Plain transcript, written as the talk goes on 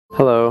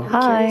Hello.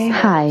 Hi.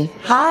 Hi.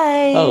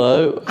 Hi.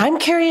 Hello. I'm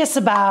curious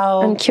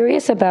about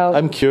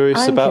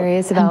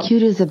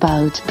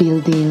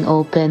building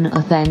open,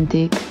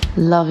 authentic,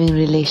 loving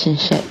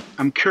relationship.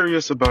 I'm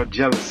curious about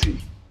jealousy.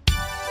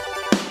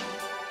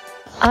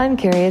 I'm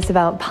curious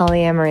about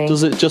polyamory.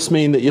 Does it just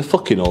mean that you're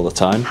fucking all the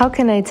time? How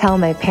can I tell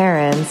my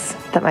parents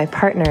that my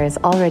partner is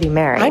already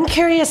married? I'm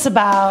curious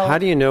about how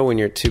do you know when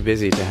you're too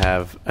busy to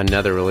have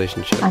another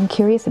relationship? I'm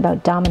curious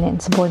about dominant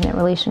and subordinate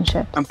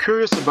relationships. I'm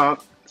curious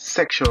about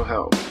sexual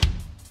health.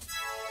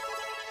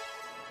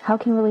 How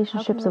can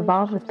relationships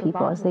evolve with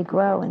people as they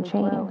grow and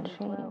change?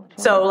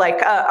 So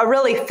like a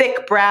really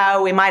thick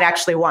brow, we might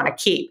actually want to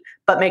keep,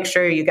 but make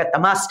sure you get the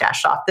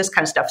mustache off, this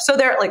kind of stuff. So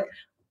they're like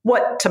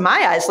what to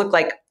my eyes look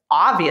like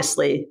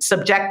obviously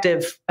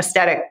subjective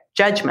aesthetic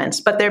judgments,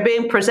 but they're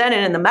being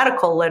presented in the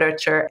medical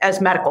literature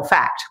as medical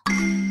fact.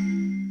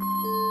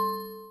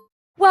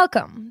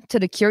 Welcome to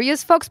the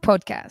Curious Folks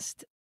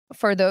podcast,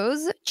 for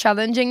those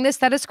challenging the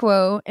status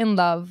quo in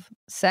love,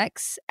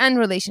 sex, and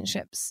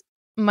relationships.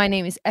 My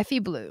name is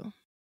Effy Blue.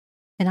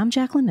 And I'm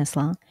Jacqueline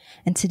Misla.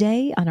 And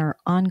today, on our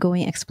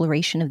ongoing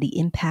exploration of the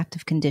impact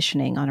of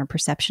conditioning on our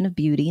perception of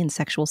beauty and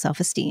sexual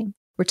self-esteem,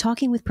 we're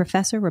talking with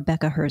Professor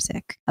Rebecca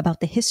Herzig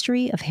about the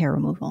history of hair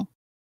removal.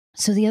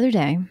 So the other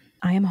day,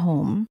 I am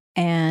home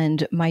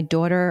and my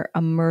daughter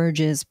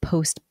emerges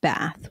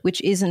post-bath, which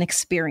is an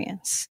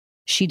experience.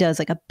 She does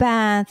like a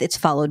bath. It's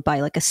followed by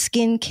like a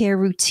skincare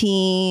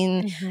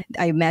routine. Mm-hmm.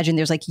 I imagine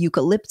there's like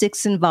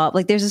eucalyptics involved.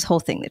 Like there's this whole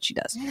thing that she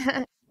does.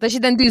 Does she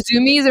then do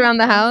zoomies around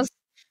the house?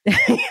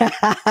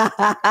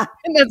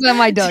 That's what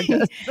my dog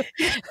does.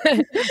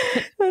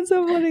 That's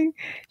so funny.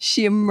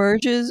 She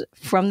emerges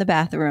from the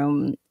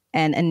bathroom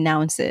and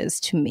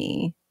announces to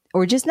me,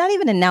 or just not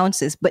even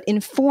announces, but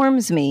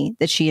informs me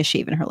that she has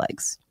shaven her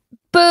legs.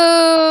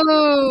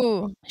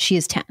 Boo! She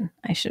is 10.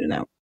 I should have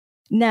known.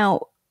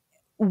 Now,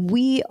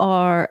 we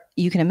are,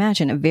 you can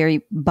imagine, a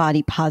very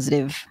body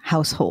positive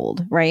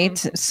household, right?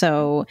 Mm-hmm.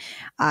 So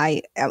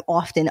I am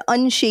often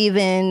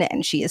unshaven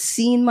and she has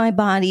seen my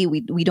body.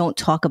 We don't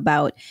talk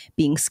about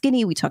being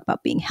skinny. We talk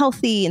about being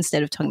healthy.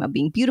 Instead of talking about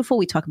being beautiful,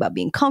 we talk about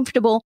being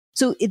comfortable.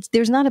 So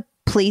there's not a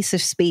place or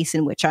space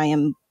in which I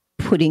am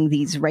putting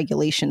these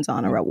regulations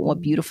on around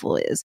what beautiful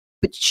is.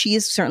 But she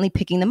is certainly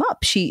picking them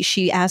up.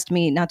 She asked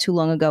me not too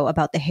long ago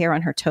about the hair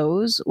on her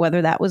toes,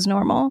 whether that was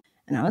normal.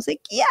 And I was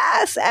like,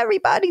 yes,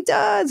 everybody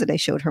does. And I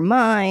showed her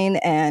mine.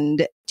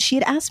 And she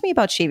had asked me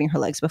about shaving her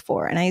legs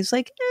before. And I was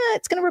like,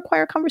 it's going to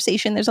require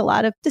conversation. There's a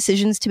lot of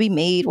decisions to be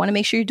made. Want to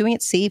make sure you're doing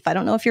it safe. I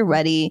don't know if you're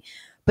ready.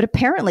 But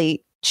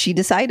apparently she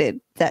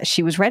decided that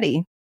she was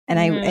ready. And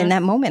in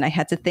that moment, I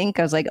had to think,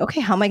 I was like, okay,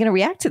 how am I going to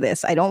react to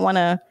this? I don't want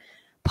to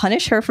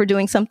punish her for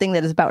doing something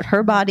that is about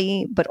her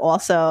body, but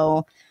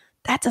also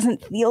that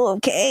doesn't feel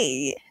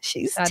okay.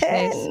 She's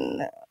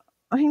 10.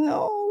 I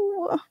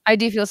know. I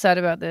do feel sad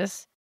about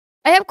this.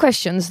 I have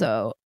questions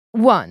though.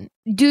 One,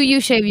 do you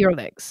shave your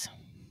legs?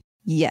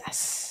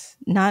 Yes.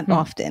 Not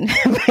often,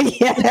 but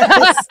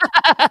yes.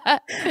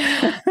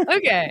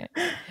 Okay.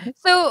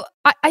 So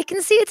I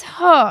can see it's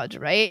hard,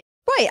 right?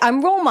 Right.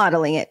 I'm role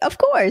modeling it. Of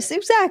course.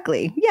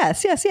 Exactly.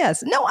 Yes.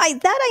 No,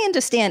 I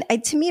understand.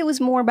 To me, it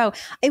was more about,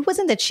 it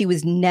wasn't that she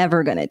was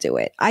never going to do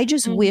it. I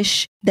just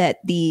wish that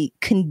the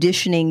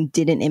conditioning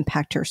didn't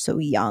impact her so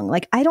young.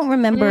 Like, I don't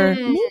remember,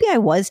 maybe I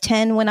was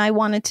 10 when I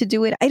wanted to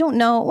do it. I don't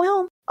know.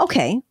 Well,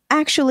 okay.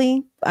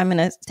 Actually, I'm going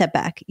to step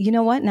back. You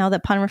know what? Now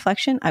that upon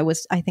reflection, I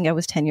think I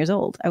was 10 years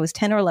old. I was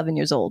 10 or 11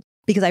 years old.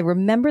 Because I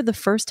remember the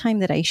first time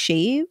that I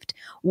shaved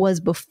was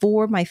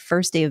before my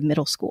first day of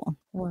middle school.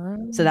 Wow.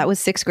 So that was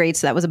 6th grade.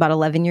 So that was about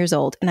 11 years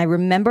old. And I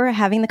remember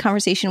having the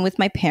conversation with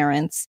my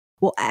parents.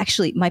 Well,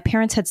 actually, my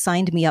parents had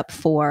signed me up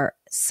for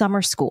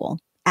summer school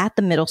at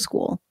the middle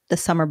school the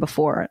summer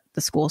before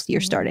the school year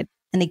started.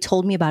 And they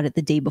told me about it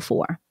the day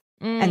before.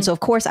 And so, of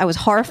course, I was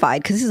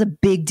horrified because this is a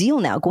big deal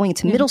now. Going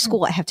into middle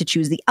school, I have to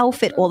choose the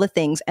outfit, all the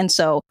things. And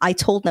so I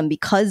told them,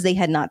 because they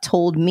had not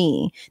told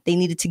me, they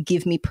needed to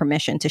give me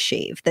permission to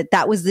shave.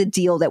 That was the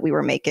deal that we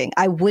were making.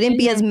 I wouldn't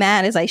be as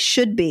mad as I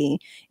should be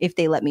if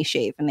they let me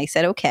shave. And they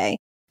said, okay.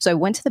 So I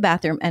went to the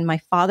bathroom and my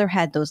father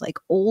had those like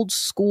old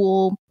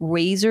school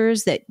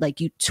razors that like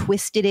you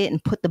twisted it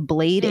and put the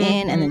blade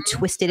in and then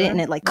twisted it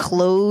and it like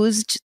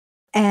closed.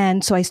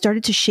 And so I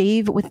started to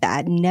shave with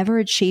that, never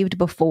had shaved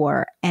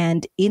before.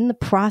 And in the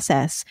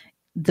process,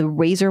 the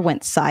razor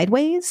went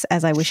sideways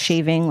as I was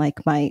shaving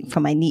like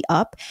from my knee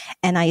up.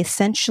 And I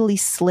essentially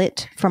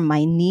slit from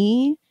my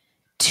knee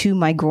to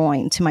my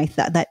groin, to my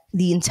that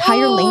the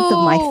entire length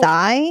of my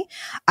thigh,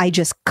 I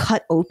just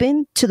cut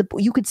open to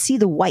you could see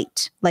the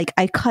white. Like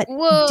I cut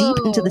deep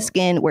into the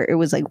skin where it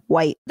was like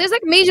white. There's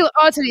like major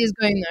arteries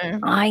going there.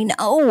 I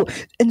know.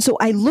 And so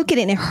I look at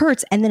it and it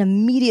hurts. And then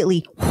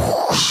immediately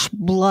whoosh,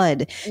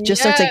 blood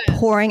just starts like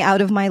pouring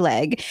out of my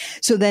leg.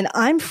 So then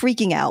I'm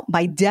freaking out.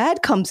 My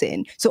dad comes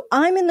in. So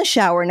I'm in the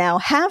shower now,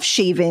 half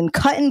shaven,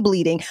 cut and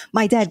bleeding.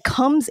 My dad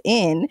comes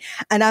in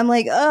and I'm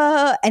like,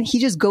 and he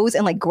just goes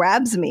and like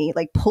grabs me,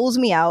 like pulls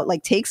me out,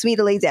 like takes me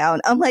to lay down. down.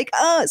 I'm like,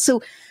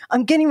 so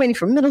I'm getting ready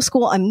for middle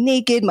school. I'm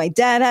naked. My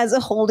dad has a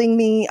holding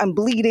me. I'm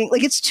bleeding.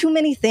 Like, it's too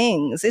many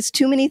things. It's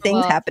too many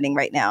things happening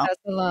right now.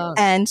 That's a lot.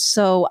 And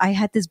so I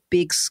had this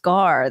big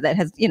scar that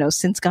has,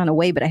 since gone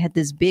away, but I had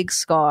this big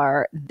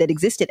scar that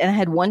existed. And I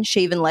had one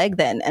shaven leg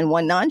then and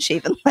one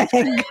non-shaven leg.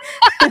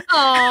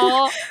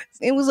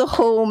 It was a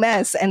whole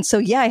mess. And so,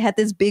 I had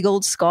this big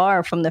old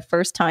scar from the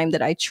first time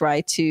that I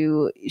tried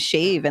to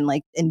shave and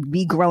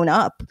be grown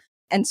up.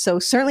 And so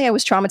certainly I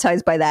was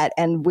traumatized by that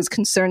and was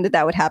concerned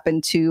that would happen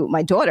to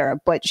my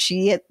daughter. But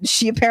she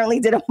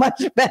apparently did a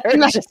much better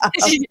job.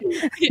 She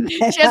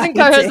hasn't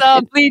cut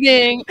herself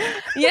bleeding.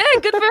 Yeah,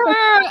 good for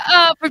her.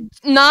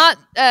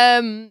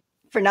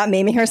 For not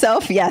maiming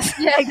herself. Yes.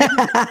 Yeah,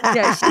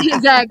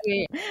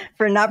 exactly.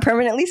 For not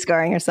permanently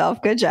scarring herself.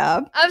 Good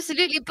job.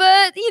 Absolutely.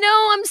 But,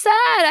 I'm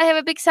sad. I have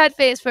a big sad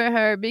face for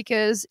her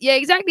because,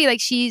 exactly. Like,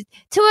 she's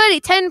too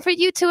early. 10 for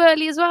you, too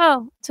early as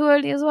well. Too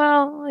early as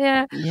well.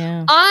 Yeah.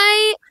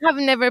 I have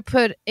never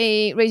put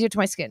a razor to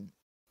my skin.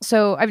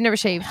 So I've never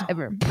shaved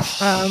ever.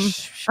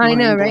 I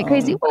know, right?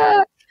 Crazy.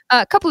 Well,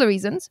 a couple of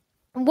reasons.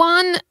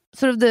 One,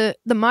 sort of the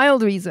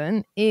mild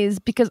reason is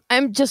because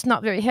I'm just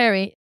not very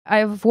hairy.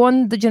 I've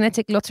won the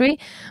genetic lottery.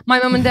 My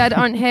mom and dad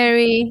aren't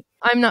hairy.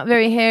 I'm not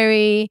very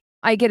hairy.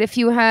 I get a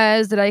few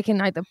hairs that I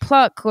can either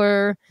pluck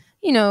or,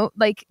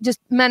 just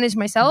manage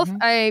myself.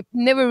 I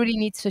never really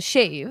need to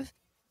shave.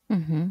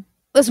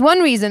 That's one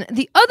reason.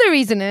 The other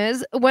reason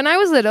is when I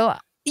was little,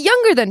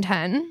 younger than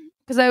 10,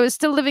 because I was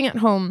still living at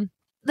home,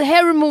 the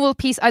hair removal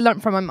piece I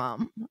learned from my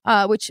mom,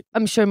 which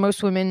I'm sure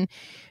most women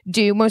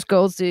do, most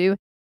girls do.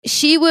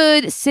 She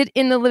would sit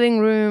in the living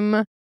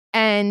room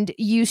and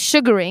use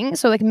sugaring,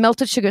 so like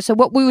melted sugar. So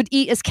what we would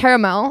eat is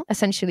caramel,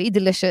 essentially,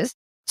 delicious,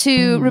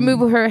 to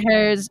remove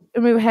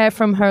hair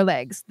from her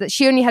legs. That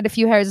she only had a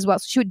few hairs as well.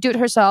 So she would do it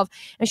herself,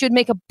 and she would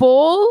make a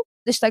bowl,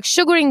 this like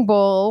sugaring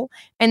bowl,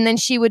 and then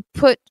she would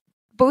put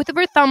both of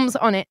her thumbs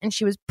on it, and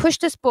she would push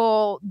this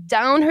bowl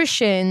down her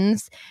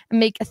shins and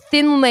make a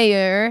thin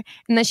layer,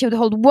 and then she would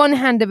hold one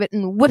hand of it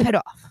and whip it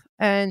off.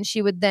 And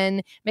she would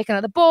then make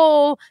another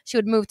bowl. She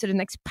would move to the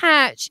next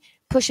patch,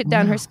 push it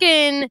down her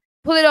skin,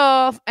 pull it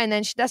off, and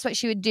then that's what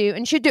she would do.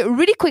 And she would do it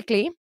really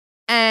quickly,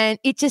 and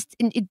it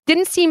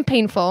didn't seem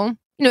painful,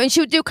 and she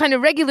would do it kind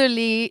of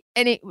regularly,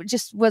 and it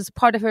just was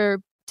part of her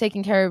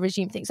taking care of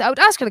regime things. So I would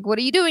ask her, like, what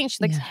are you doing?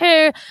 She's like,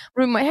 hair,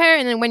 remove my hair,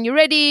 and then when you're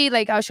ready,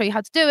 like, I'll show you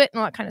how to do it,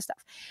 and all that kind of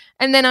stuff.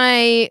 And then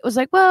I was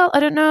like, well, I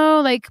don't know,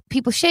 like,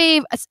 people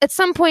shave. At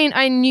some point,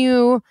 I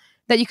knew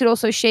that you could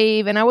also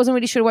shave, and I wasn't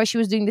really sure why she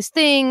was doing this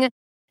thing.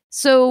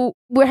 So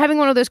we're having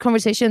one of those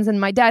conversations, and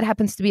my dad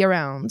happens to be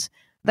around.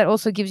 That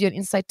also gives you an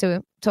insight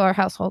to our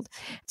household.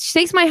 She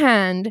takes my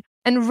hand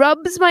and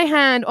rubs my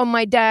hand on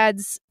my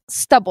dad's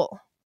stubble,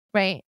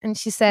 right? And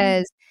she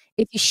says,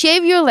 if you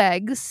shave your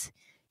legs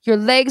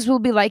will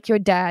be like your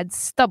dad's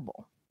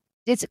stubble.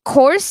 It's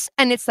coarse,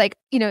 and it's like,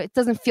 it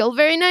doesn't feel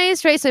very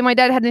nice, right? So my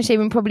dad hadn't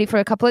shaven probably for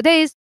a couple of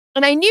days.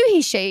 And I knew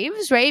he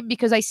shaves, right?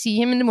 Because I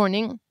see him in the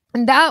morning.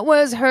 And that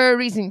was her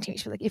reasoning to me.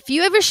 She was like, if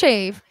you ever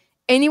shave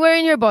anywhere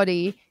in your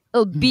body,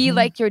 it'll be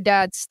like your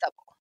dad's stubble.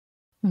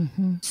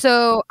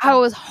 So I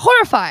was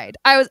horrified.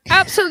 I was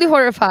absolutely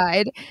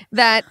horrified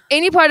that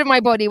any part of my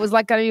body was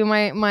like going to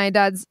be my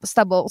dad's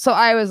stubble. So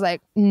I was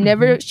like,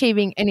 never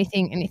shaving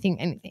anything.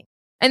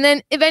 And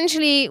then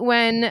eventually,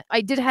 when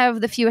I did have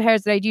the few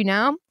hairs that I do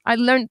now, I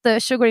learned the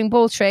sugaring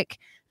bowl trick,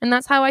 and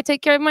that's how I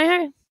take care of my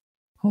hair.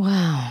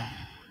 Wow.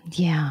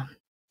 Yeah.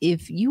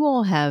 If you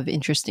all have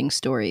interesting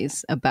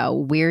stories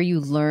about where you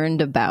learned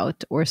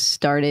about or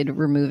started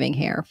removing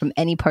hair from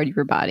any part of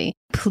your body,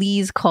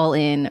 please call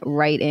in,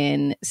 write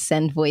in,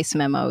 send voice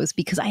memos,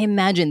 because I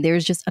imagine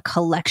there's just a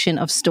collection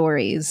of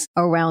stories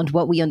around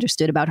what we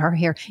understood about our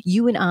hair.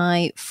 You and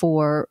I,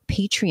 for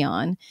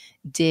Patreon,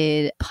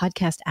 did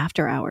podcast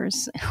after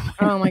hours.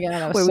 Oh my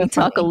God. Where we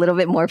talk a little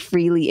bit more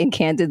freely and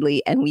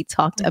candidly. And we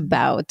talked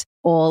about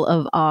all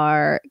of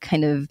our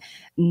kind of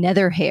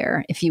nether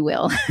hair, if you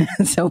will.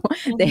 So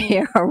the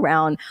hair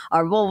around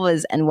our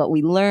vulvas and what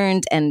we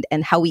learned and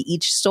how we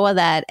each saw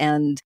that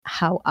and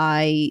how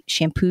I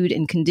shampooed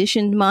and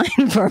conditioned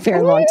mine for a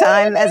very long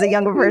time as a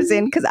younger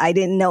person because I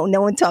didn't know.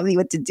 No one taught me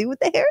what to do with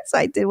the hair. So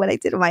I did what I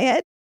did in my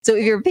head. So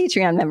if you're a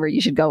Patreon member,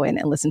 you should go in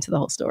and listen to the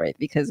whole story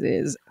because it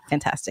is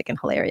fantastic and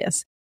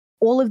hilarious.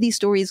 All of these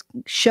stories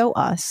show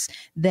us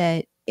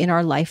that in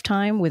our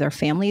lifetime with our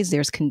families,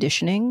 there's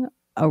conditioning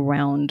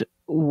around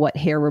what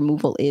hair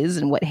removal is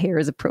and what hair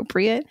is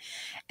appropriate.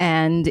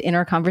 And in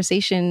our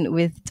conversation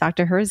with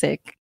Dr. Herzig,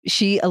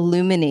 she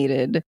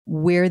illuminated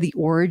where the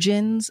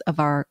origins of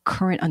our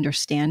current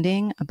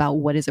understanding about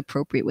what is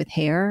appropriate with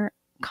hair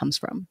comes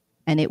from.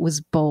 And it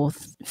was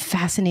both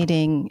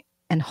fascinating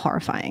and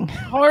horrifying.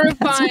 Horrifying.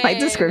 That's my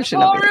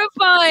description of it.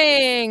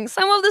 Horrifying.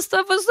 Some of the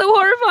stuff was so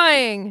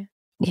horrifying.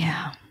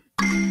 Yeah.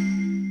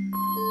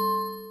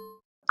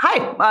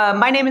 Hi,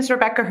 my name is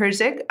Rebecca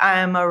Herzig.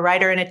 I'm a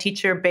writer and a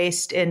teacher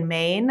based in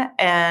Maine,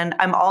 and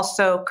I'm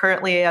also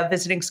currently a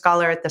visiting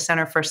scholar at the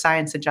Center for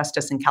Science and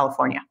Justice in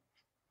California.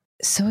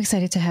 So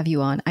excited to have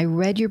you on. I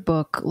read your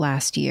book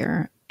last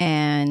year,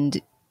 and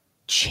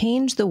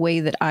changed the way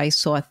that I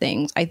saw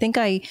things. I think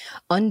I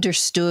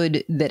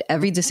understood that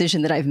every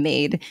decision that I've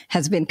made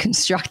has been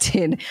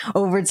constructed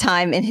over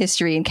time in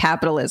history and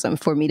capitalism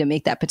for me to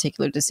make that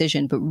particular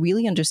decision. But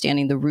really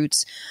understanding the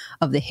roots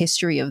of the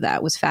history of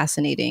that was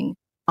fascinating.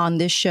 On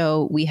this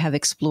show, we have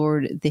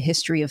explored the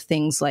history of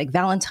things like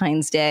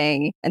Valentine's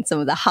Day and some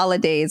of the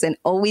holidays, and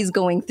always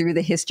going through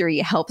the history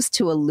helps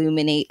to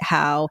illuminate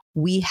how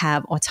we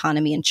have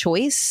autonomy and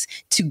choice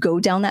to go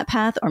down that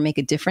path or make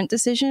a different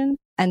decision.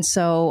 And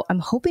so I'm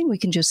hoping we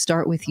can just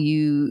start with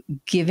you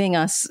giving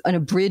us an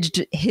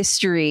abridged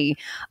history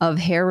of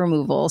hair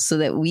removal so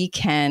that we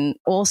can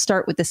all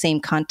start with the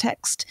same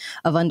context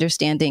of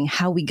understanding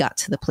how we got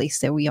to the place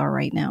that we are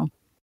right now.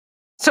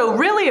 So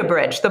really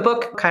abridged. The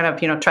book kind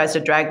of, tries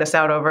to drag this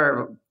out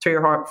over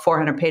 300 or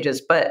 400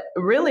 pages, but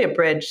really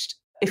abridged.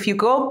 If you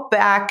go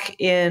back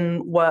in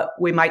what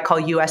we might call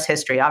U.S.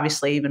 history,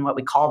 obviously even what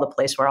we call the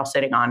place we're all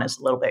sitting on is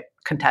a little bit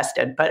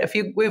contested. But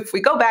if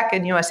we go back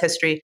in U.S.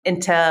 history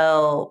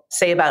until,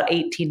 say, about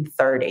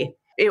 1830,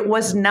 it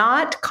was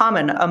not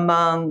common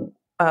among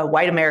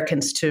white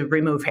Americans to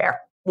remove hair.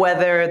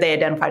 Whether they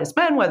identified as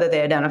men, whether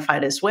they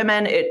identified as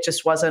women, it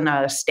just wasn't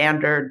a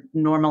standard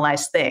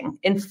normalized thing.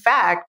 In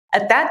fact,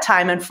 at that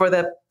time, and for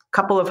the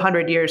couple of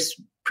hundred years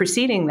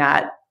preceding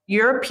that,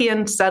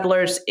 European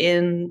settlers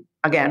in,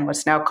 again,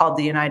 what's now called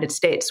the United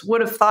States,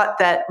 would have thought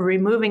that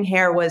removing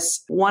hair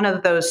was one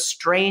of those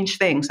strange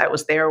things, that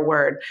was their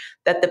word,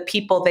 that the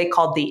people they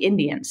called the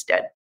Indians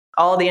did.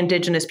 All the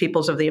indigenous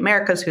peoples of the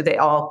Americas, who they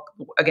all,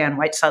 again,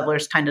 white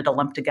settlers tended to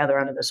lump together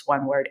under this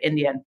one word,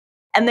 Indian.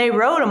 And they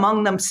wrote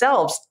among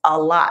themselves a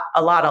lot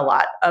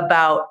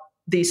about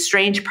these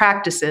strange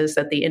practices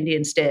that the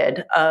Indians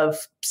did of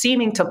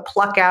seeming to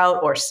pluck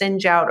out or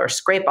singe out or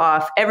scrape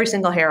off every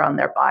single hair on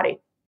their body.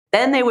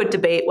 Then they would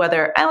debate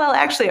whether,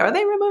 actually, are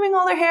they removing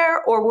all their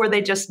hair, or were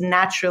they just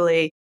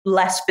naturally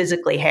less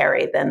physically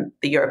hairy than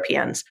the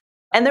Europeans?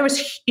 And there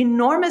was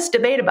enormous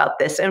debate about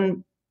this.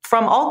 And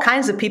from all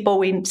kinds of people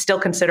we still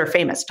consider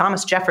famous.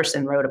 Thomas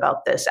Jefferson wrote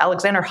about this.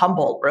 Alexander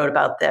Humboldt wrote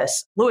about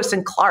this. Lewis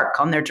and Clark,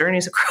 on their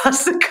journeys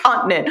across the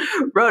continent,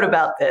 wrote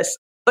about this.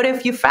 But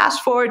if you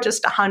fast forward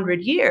just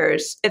 100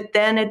 years, it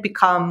then had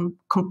become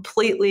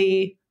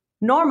completely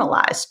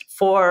normalized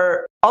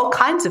for all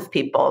kinds of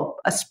people,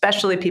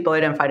 especially people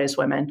identified as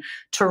women,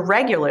 to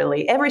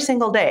regularly, every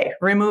single day,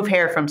 remove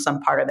hair from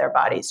some part of their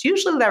bodies,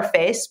 usually their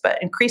face,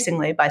 but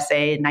increasingly by,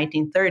 say,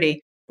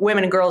 1930,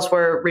 women and girls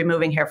were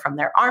removing hair from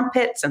their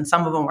armpits, and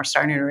some of them were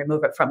starting to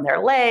remove it from their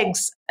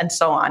legs, and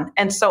so on.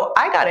 And so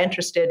I got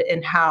interested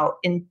in how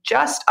in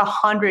just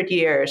 100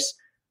 years,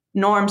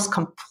 norms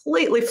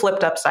completely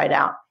flipped upside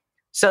down.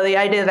 So the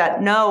idea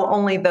that no,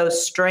 only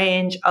those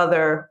strange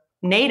other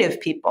native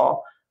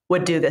people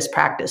would do this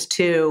practice,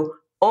 to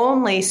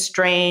only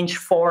strange,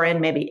 foreign,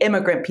 maybe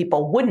immigrant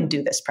people wouldn't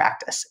do this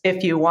practice.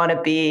 If you want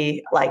to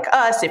be like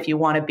us, if you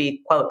want to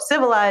be, quote,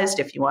 civilized,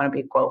 if you want to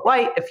be, quote,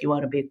 white, if you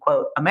want to be,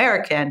 quote,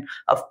 American,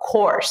 of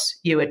course,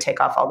 you would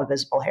take off all the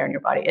visible hair in your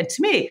body. And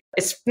to me,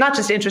 it's not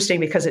just interesting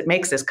because it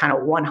makes this kind of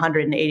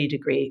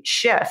 180-degree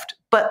shift,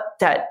 but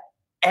that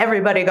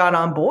everybody got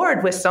on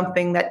board with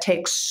something that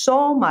takes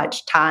so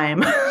much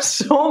time,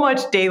 so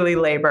much daily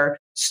labor,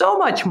 so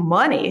much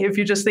money. If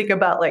you just think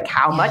about like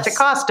how much it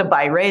costs to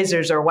buy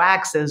razors or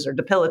waxes or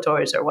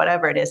depilatories or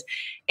whatever it is.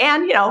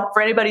 And,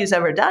 for anybody who's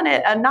ever done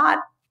it, a not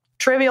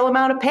trivial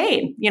amount of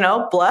pain,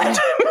 blood,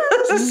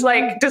 this is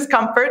like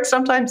discomfort,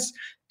 sometimes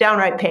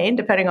downright pain,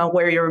 depending on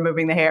where you're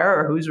removing the hair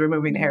or who's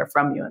removing the hair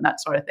from you and that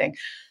sort of thing.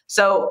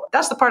 So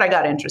that's the part I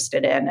got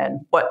interested in and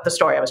what the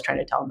story I was trying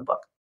to tell in the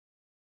book.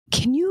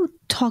 Can you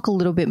talk a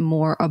little bit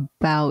more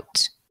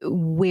about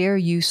where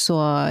you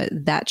saw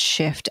that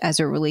shift as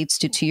it relates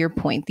to your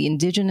point, the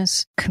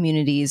indigenous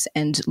communities,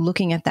 and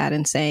looking at that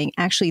and saying,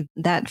 actually,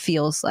 that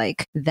feels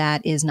like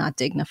that is not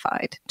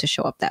dignified to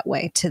show up that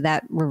way, to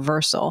that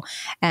reversal.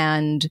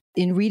 And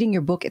in reading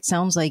your book, it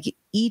sounds like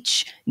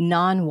each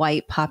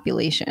non-white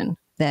population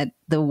that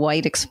the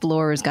white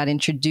explorers got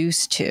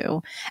introduced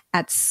to,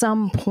 at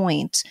some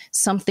point,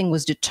 something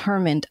was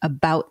determined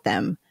about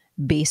them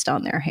based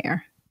on their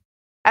hair.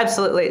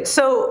 Absolutely.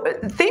 So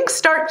things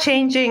start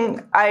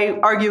changing, I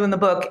argue in the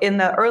book, in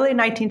the early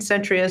 19th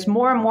century as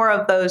more and more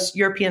of those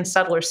European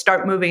settlers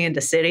start moving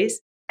into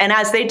cities. And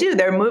as they do,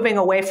 they're moving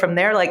away from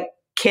their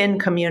kin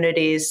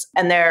communities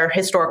and their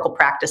historical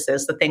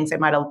practices, the things they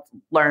might have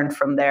learned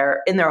from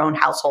in their own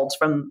households,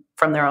 from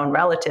their own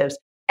relatives,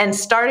 and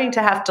starting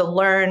to have to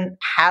learn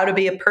how to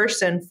be a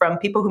person from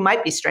people who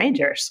might be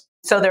strangers.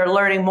 So they're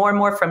learning more and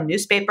more from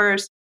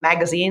newspapers.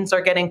 Magazines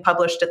are getting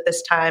published at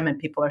this time, and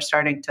people are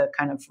starting to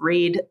kind of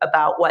read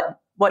about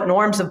what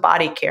norms of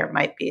body care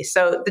might be.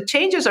 So the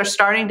changes are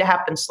starting to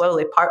happen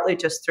slowly, partly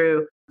just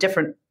through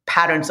different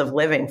patterns of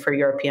living for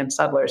European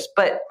settlers.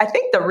 But I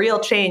think the real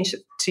change,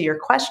 to your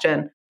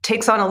question,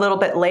 takes on a little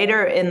bit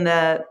later in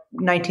the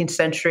 19th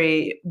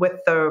century with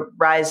the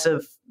rise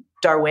of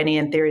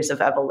Darwinian theories of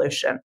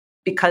evolution.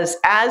 Because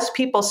as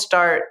people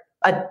start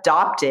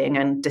adopting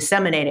and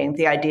disseminating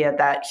the idea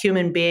that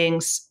human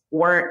beings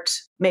weren't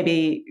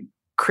maybe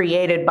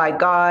created by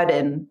God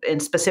in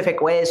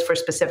specific ways for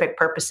specific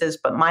purposes,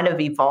 but might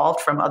have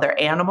evolved from other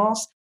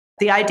animals.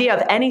 The idea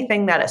of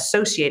anything that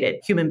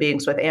associated human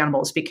beings with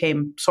animals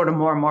became sort of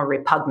more and more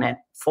repugnant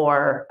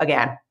for,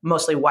 again,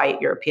 mostly white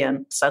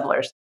European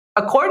settlers.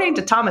 According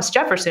to Thomas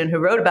Jefferson, who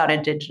wrote about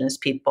indigenous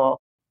people,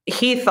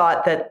 he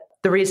thought that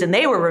the reason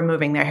they were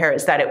removing their hair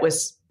is that it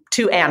was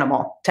too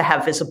animal to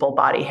have visible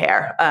body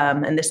hair.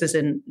 And this is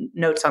in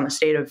Notes on the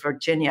State of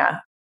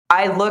Virginia.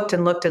 I looked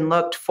and looked and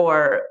looked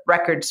for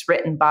records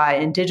written by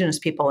indigenous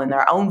people in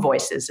their own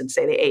voices in,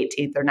 say, the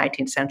 18th or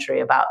 19th century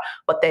about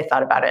what they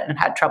thought about it and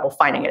had trouble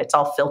finding it. It's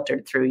all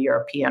filtered through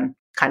European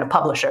kind of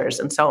publishers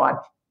and so on.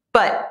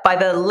 But by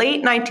the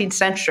late 19th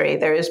century,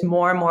 there is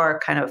more and more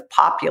kind of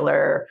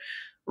popular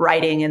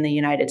writing in the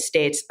United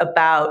States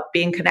about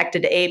being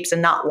connected to apes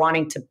and not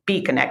wanting to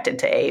be connected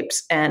to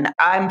apes. And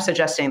I'm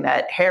suggesting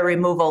that hair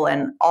removal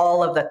and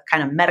all of the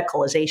kind of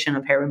medicalization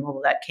of hair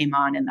removal that came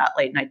on in that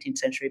late 19th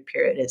century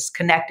period is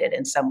connected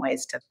in some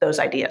ways to those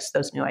ideas,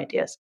 those new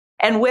ideas.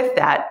 And with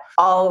that,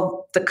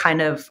 all the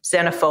kind of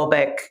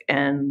xenophobic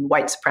and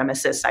white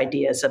supremacist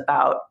ideas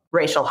about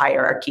racial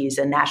hierarchies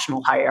and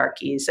national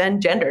hierarchies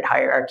and gendered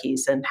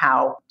hierarchies and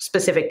how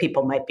specific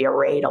people might be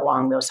arrayed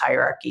along those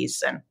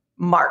hierarchies and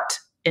marked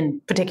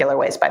in particular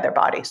ways by their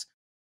bodies.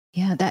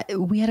 Yeah, that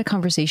we had a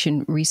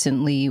conversation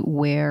recently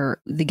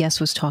where the guest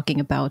was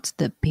talking about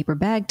the paper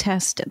bag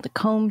test and the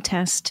comb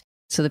test.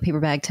 So the paper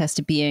bag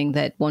test being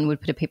that one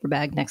would put a paper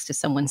bag next to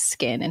someone's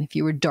skin. And if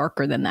you were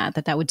darker than that,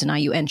 that would deny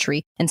you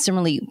entry. And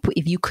similarly,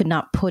 if you could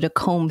not put a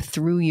comb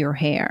through your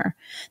hair,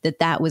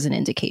 that was an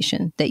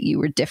indication that you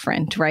were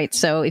different, right?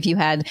 So if you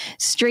had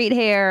straight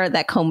hair,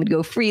 that comb would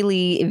go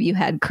freely. If you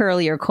had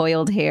curly or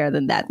coiled hair,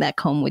 then that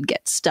comb would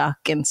get stuck.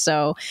 And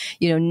so,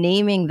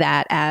 naming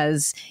that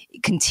as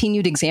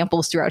continued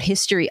examples throughout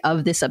history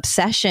of this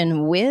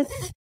obsession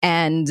with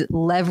and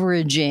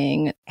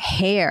leveraging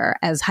hair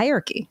as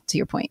hierarchy, to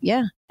your point.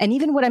 Yeah. And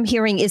even what I'm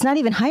hearing is not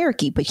even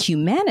hierarchy, but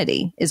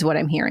humanity is what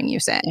I'm hearing you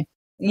say.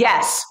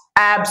 Yes,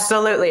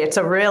 absolutely. It's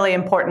a really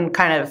important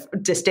kind of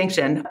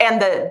distinction.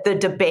 And the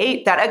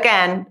debate that,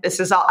 again, this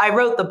is all, I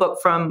wrote the book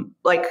from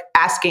like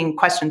asking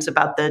questions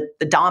about the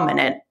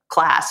dominant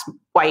class,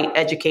 white,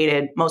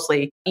 educated,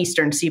 mostly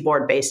Eastern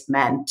Seaboard-based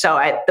men. So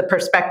the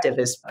perspective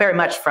is very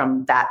much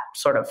from that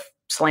sort of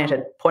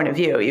slanted point of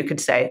view, you could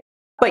say.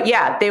 But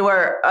yeah, they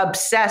were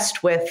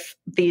obsessed with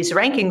these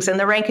rankings. And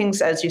the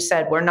rankings, as you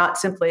said, were not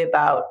simply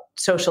about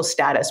social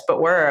status,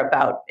 but were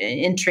about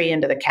entry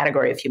into the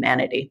category of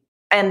humanity.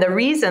 And the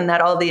reason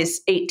that all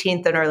these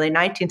 18th and early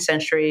 19th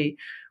century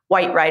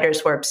white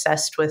writers were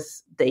obsessed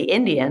with the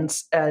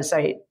Indians, as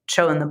I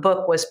show in the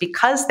book, was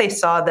because they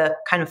saw the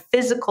kind of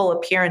physical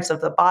appearance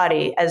of the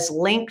body as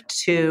linked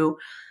to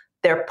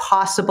their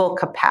possible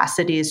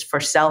capacities for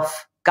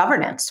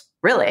self-governance.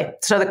 Really.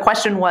 So the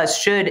question was,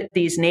 should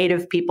these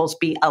native peoples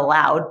be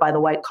allowed by the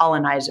white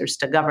colonizers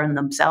to govern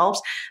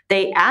themselves?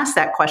 They asked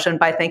that question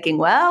by thinking,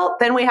 well,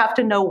 then we have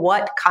to know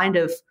what kind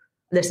of,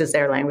 this is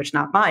their language,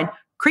 not mine,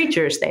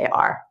 creatures they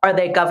are. Are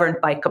they governed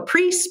by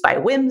caprice, by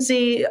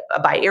whimsy,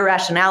 by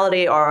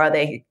irrationality, or are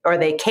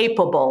they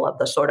capable of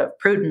the sort of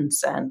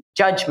prudence and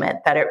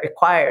judgment that it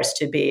requires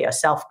to be a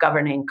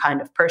self-governing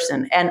kind of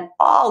person? And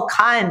all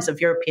kinds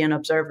of European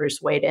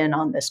observers weighed in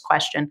on this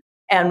question.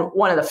 And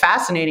one of the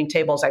fascinating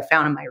tables I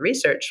found in my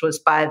research was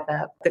by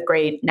the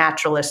great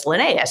naturalist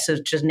Linnaeus,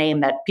 which is a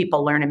name that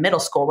people learn in middle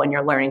school when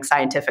you're learning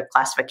scientific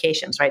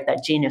classifications, right?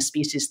 That genus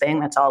species thing,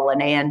 that's all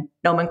Linnaean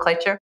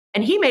nomenclature.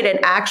 And he made an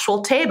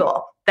actual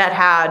table that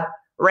had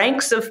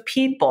ranks of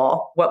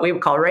people, what we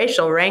would call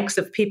racial ranks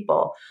of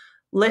people,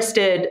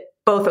 listed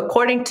both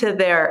according to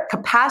their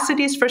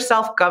capacities for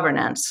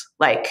self-governance,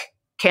 like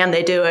can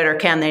they do it or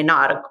can they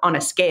not, on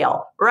a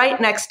scale, right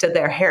next to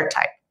their hair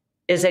type.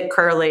 Is it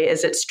curly?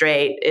 Is it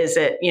straight? Is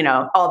it,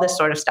 all this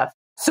sort of stuff.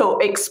 So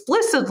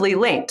explicitly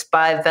linked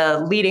by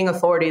the leading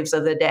authorities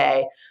of the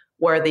day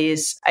were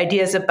these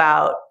ideas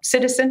about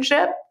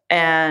citizenship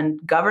and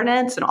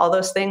governance and all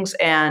those things.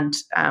 And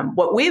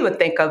what we would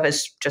think of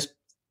as just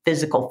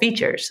physical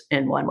features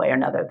in one way or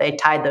another. They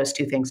tied those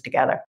two things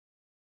together.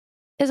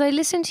 As I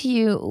listen to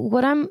you,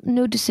 what I'm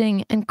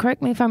noticing, and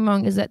correct me if I'm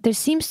wrong, is that there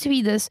seems to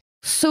be this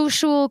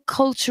social,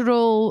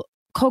 cultural,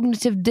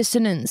 cognitive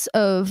dissonance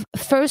of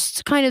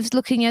first kind of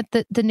looking at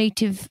the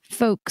native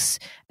folks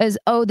as,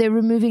 oh, they're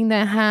removing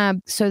their hair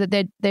so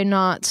that they're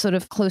not sort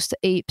of close to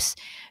apes,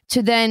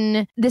 to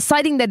then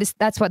deciding that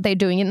that's what they're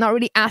doing and not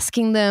really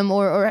asking them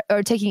or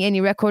taking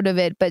any record of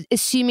it, but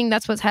assuming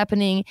that's what's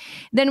happening.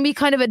 Then we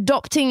kind of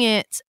adopting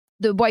it,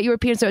 the white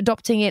Europeans are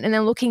adopting it, and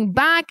then looking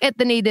back at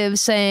the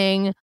natives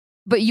saying,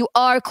 but you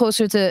are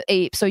closer to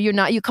apes, so you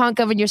can't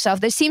govern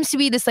yourself. There seems to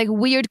be this like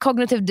weird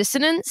cognitive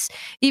dissonance,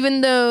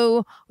 even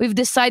though we've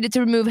decided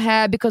to remove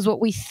hair because what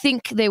we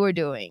think they were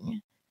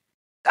doing.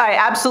 I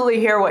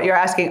absolutely hear what you're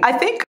asking. I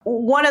think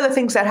one of the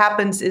things that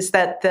happens is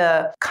that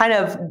the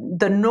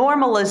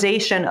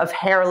normalization of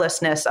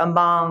hairlessness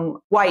among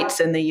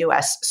whites in the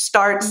US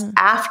starts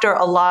after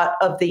a lot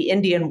of the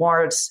Indian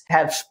wars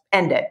have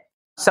ended.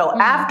 So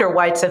after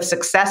whites have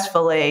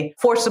successfully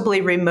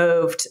forcibly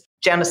removed,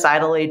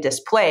 genocidally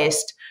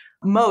displaced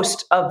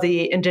most of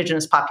the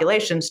indigenous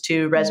populations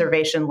to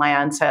reservation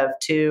lands, have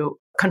to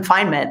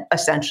confinement,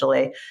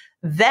 essentially,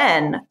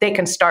 then they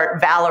can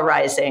start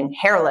valorizing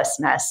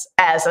hairlessness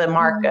as a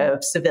mark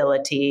of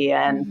civility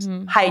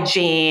and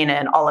hygiene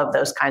and all of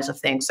those kinds of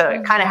things. So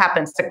it kind of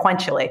happens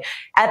sequentially.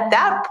 At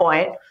that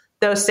point,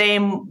 those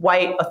same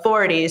white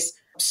authorities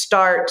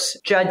start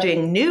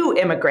judging new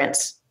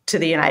immigrants to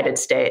the United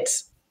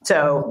States.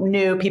 So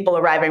new people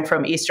arriving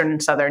from Eastern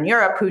and Southern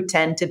Europe who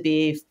tend to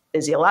be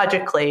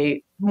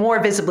physiologically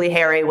more visibly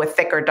hairy with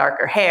thicker,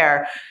 darker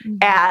hair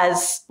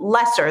as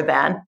lesser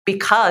than,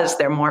 because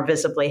they're more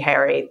visibly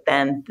hairy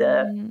than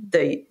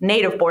the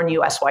native-born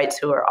U.S. whites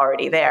who are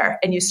already there.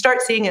 And you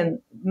start seeing in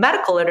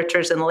medical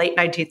literatures in the late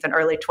 19th and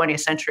early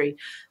 20th century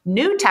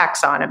new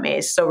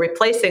taxonomies, so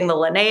replacing the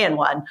Linnaean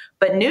one,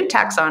 but new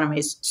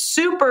taxonomies,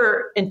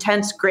 super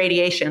intense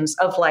gradations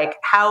of like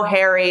how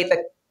hairy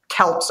the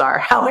Celts are,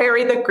 how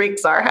hairy the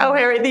Greeks are, how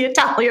hairy the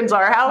Italians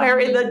are, how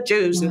hairy the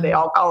Jews, who they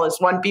all call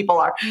us one people,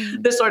 are,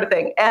 this sort of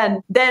thing.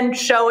 And then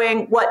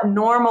showing what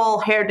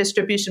normal hair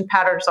distribution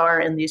patterns are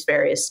in these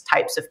various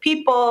types of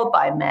people,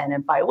 by men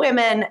and by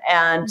women,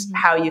 and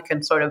how you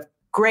can sort of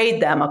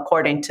grade them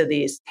according to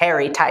these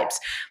hairy types.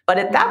 But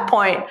at that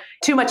point,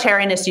 too much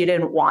hairiness you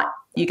didn't want.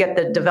 You get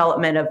the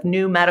development of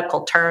new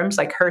medical terms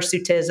like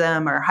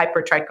hirsutism or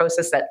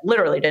hypertrichosis that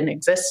literally didn't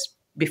exist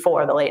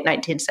before the late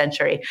 19th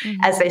century,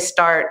 as they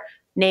start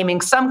naming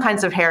some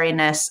kinds of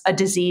hairiness a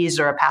disease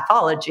or a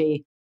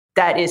pathology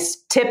that is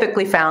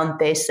typically found,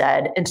 they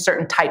said, in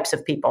certain types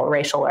of people,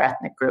 racial or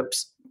ethnic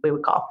groups, we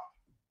would call.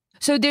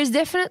 So there's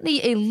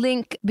definitely a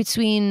link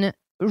between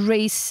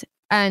race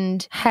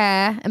and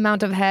hair,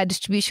 amount of hair,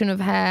 distribution of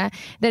hair,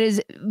 that is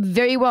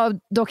very well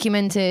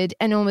documented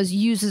and almost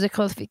used as a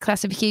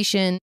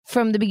classification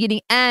from the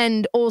beginning,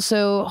 and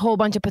also a whole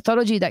bunch of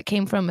pathology that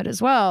came from it as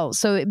well.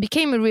 So it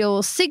became a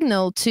real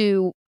signal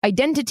to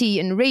identity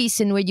and race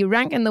and where you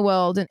rank in the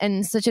world,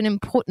 and such an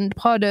important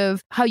part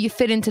of how you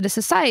fit into the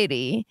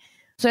society.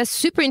 So that's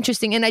super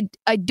interesting. And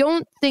I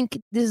don't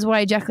think this is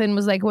why Jacqueline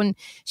was like, when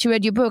she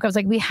read your book, I was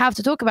like, we have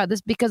to talk about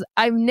this because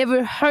I've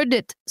never heard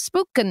it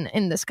spoken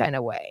in this kind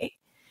of way.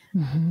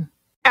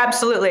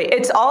 Absolutely.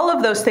 It's all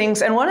of those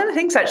things. And one of the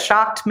things that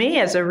shocked me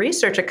as a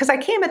researcher, because I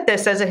came at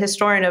this as a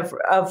historian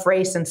of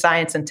race and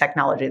science and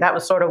technology. That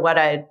was sort of what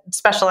I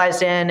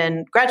specialized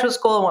in graduate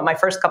school and what my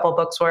first couple of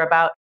books were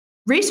about.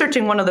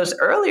 Researching one of those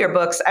earlier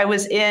books, I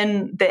was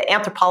in the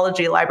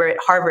anthropology library at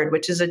Harvard,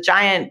 which is a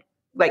giant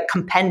like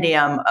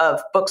compendium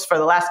of books for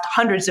the last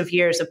hundreds of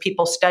years of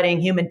people studying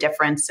human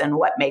difference and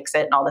what makes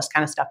it and all this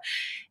kind of stuff.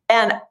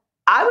 And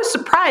I was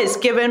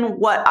surprised, given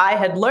what I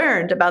had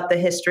learned about the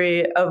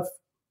history of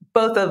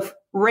both of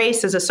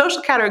race as a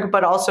social category,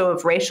 but also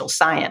of racial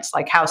science,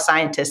 like how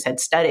scientists had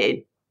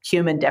studied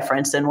human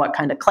difference and what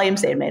kind of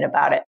claims they made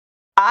about it.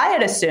 I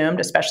had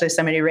assumed, especially as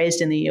somebody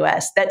raised in the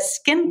US, that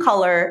skin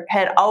color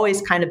had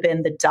always kind of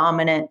been the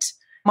dominant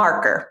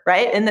marker,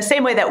 right? In the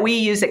same way that we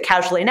use it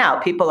casually now.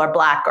 People are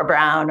black or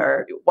brown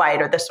or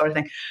white or this sort of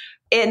thing.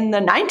 In the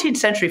 19th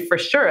century, for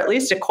sure, at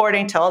least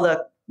according to all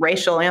the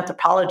racial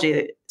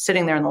anthropology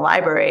sitting there in the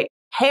library,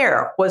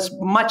 hair was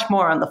much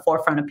more on the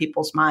forefront of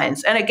people's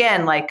minds. And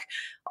again, like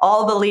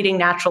all the leading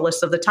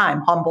naturalists of the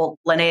time, Humboldt,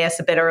 Linnaeus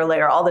a bit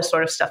earlier, all this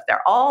sort of stuff,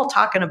 they're all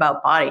talking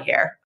about body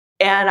hair.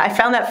 And I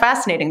found that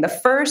fascinating. The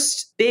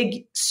first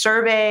big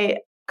survey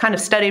kind of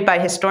studied by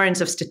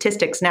historians of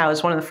statistics now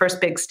is one of the first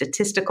big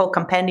statistical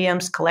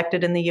compendiums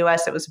collected in the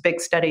US. It was a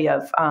big study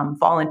of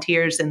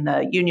volunteers in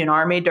the Union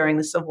Army during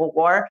the Civil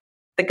War.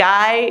 The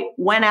guy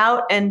went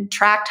out and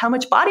tracked how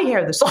much body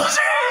hair the soldiers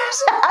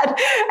had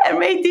and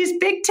made these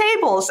big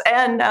tables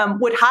and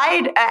would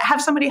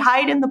have somebody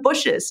hide in the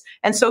bushes.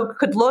 And so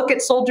could look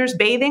at soldiers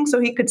bathing so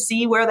he could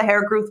see where the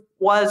hair growth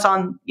was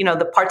on,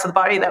 the parts of the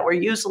body that were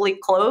usually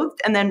clothed,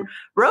 and then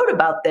wrote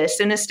about this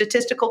in a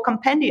statistical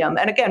compendium.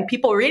 And again,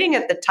 people reading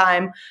at the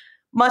time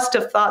must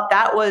have thought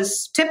that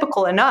was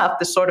typical enough,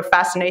 the sort of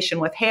fascination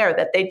with hair,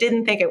 that they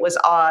didn't think it was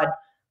odd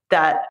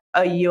that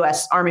a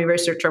U.S. Army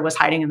researcher was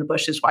hiding in the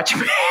bushes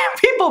watching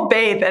people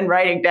bathe and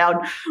writing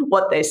down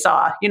what they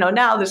saw.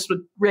 Now this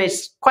would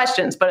raise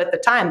questions, but at the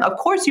time, of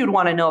course, you'd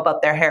want to know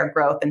about their hair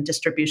growth and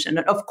distribution.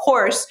 And of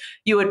course,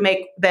 you would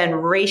make then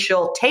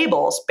racial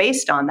tables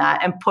based on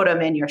that and put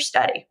them in your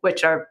study,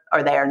 which are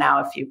there now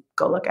if you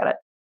go look at it.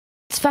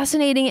 It's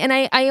fascinating. And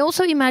I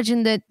also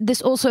imagine that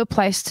this also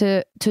applies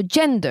to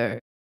gender.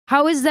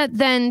 How is that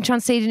then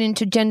translated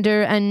into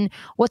gender and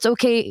what's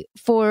okay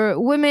for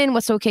women,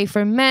 what's okay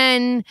for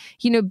men,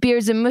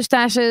 beards and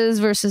mustaches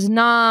versus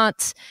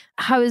not?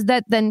 How is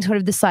that then sort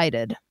of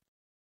decided?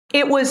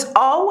 It was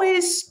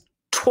always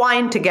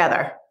twined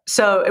together.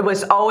 So it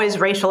was always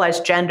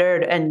racialized,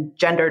 gendered, and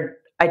gendered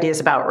ideas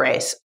about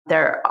race.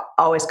 They're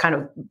always kind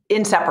of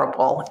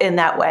inseparable in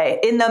that way.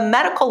 In the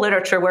medical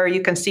literature, where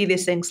you can see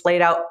these things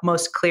laid out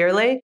most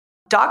clearly,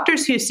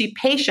 doctors who see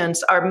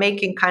patients are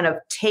making kind of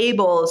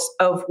tables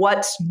of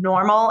what's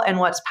normal and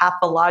what's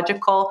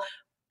pathological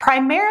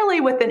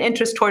primarily with an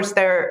interest towards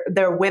their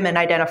women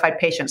identified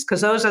patients,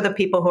 because those are the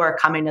people who are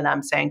coming to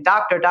them saying,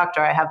 doctor,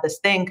 I have this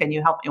thing. Can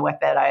you help me with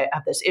it? I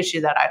have this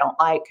issue that I don't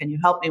like. Can you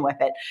help me with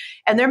it?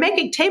 And they're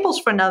making tables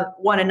for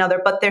one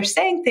another, but they're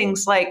saying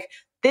things like,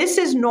 this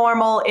is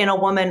normal in a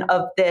woman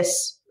of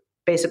this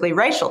basically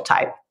racial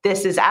type.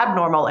 This is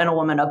abnormal in a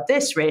woman of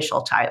this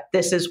racial type.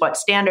 This is what's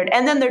standard.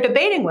 And then they're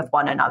debating with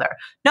one another.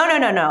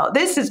 No.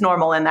 This is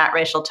normal in that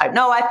racial type.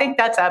 No, I think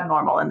that's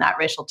abnormal in that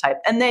racial type.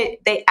 And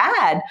they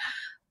add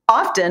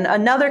often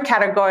another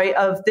category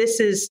of this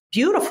is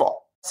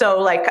beautiful. So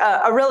like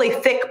a really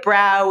thick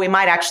brow, we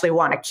might actually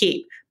want to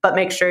keep, but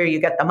make sure you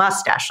get the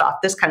mustache off,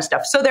 this kind of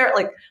stuff. So they're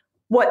like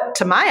what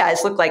to my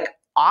eyes look like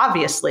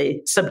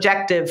obviously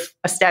subjective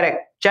aesthetic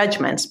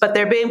judgments, but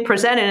they're being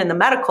presented in the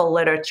medical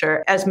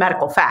literature as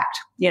medical fact,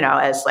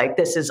 as like,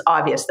 this is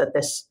obvious that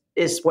this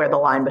is where the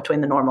line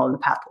between the normal and the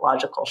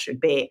pathological should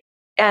be.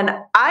 And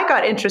I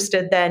got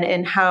interested then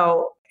in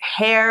how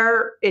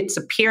hair, its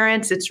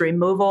appearance, its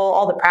removal,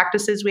 all the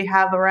practices we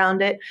have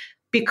around it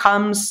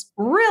becomes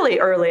really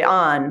early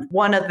on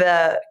one of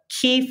the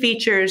key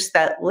features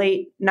that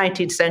late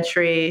 19th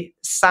century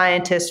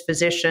scientists,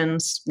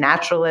 physicians,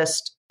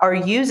 naturalists are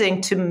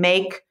using to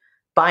make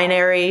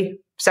binary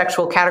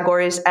sexual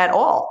categories at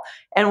all.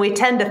 And we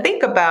tend to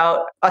think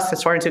about, us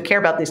historians who care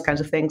about these kinds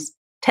of things,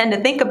 tend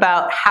to think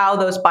about how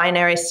those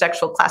binary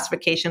sexual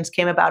classifications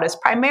came about as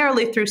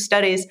primarily through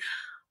studies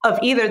of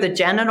either the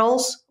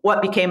genitals,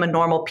 what became a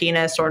normal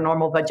penis or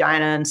normal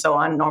vagina and so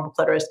on, normal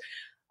clitoris,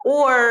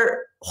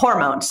 or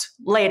hormones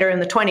later in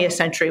the 20th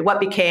century,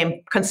 what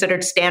became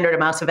considered standard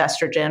amounts of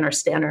estrogen or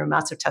standard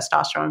amounts of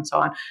testosterone and so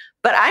on.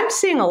 But I'm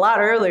seeing a lot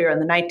earlier in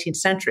the 19th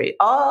century,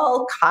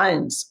 all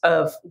kinds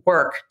of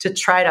work to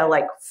try to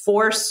like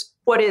force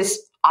what is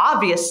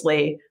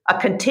obviously a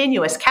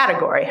continuous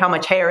category, how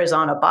much hair is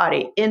on a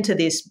body, into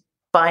these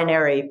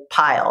binary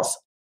piles.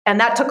 And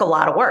that took a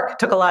lot of work,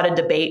 took a lot of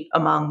debate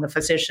among the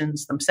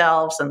physicians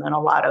themselves, and then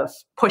a lot of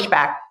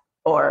pushback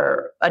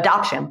or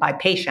adoption by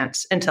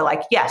patients into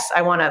like, yes,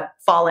 I want to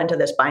fall into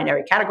this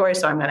binary category,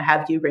 so I'm going to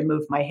have you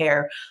remove my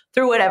hair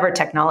through whatever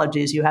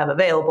technologies you have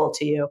available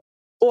to you.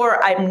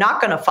 Or I'm not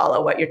going to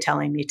follow what you're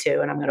telling me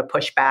to, and I'm going to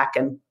push back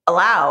and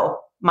allow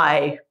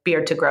my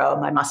beard to grow,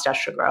 my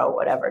mustache to grow,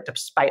 whatever,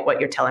 despite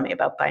what you're telling me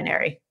about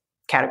binary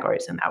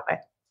categories in that way.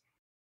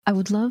 I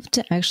would love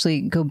to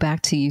actually go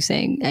back to you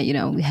saying,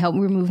 help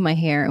remove my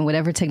hair and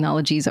whatever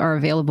technologies are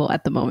available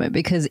at the moment,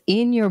 because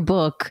in your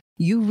book,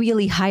 you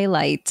really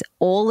highlight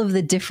all of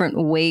the different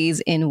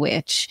ways in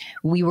which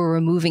we were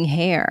removing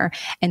hair,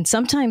 and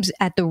sometimes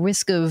at the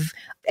risk of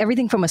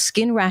everything from a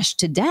skin rash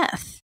to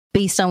death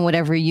based on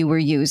whatever you were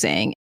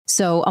using.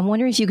 So I'm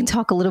wondering if you can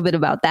talk a little bit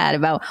about that,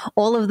 about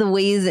all of the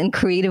ways and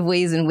creative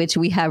ways in which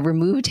we have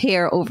removed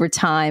hair over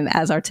time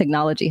as our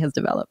technology has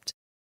developed.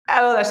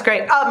 Oh, that's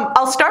great.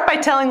 I'll start by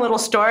telling a little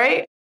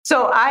story.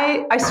 So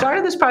I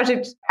started this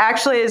project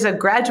actually as a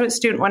graduate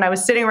student when I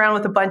was sitting around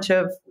with a bunch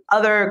of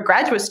other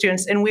graduate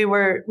students, and we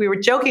were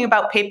joking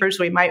about papers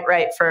we might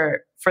write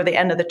for the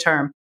end of the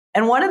term.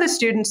 And one of the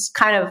students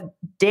kind of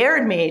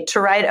dared me to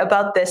write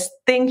about this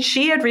thing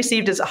she had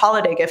received as a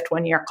holiday gift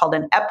one year called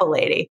an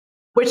epilady,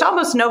 which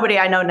almost nobody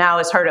I know now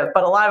has heard of,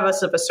 but a lot of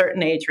us of a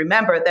certain age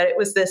remember that it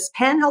was this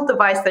handheld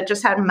device that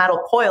just had metal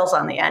coils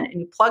on the end, and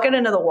you plug it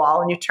into the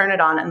wall and you turn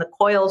it on and the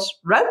coils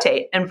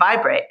rotate and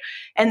vibrate.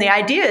 And the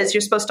idea is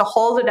you're supposed to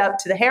hold it up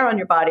to the hair on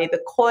your body.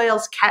 The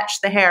coils catch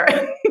the hair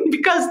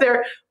because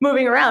they're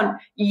moving around,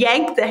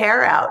 yank the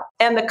hair out.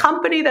 And the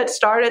company that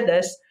started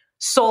this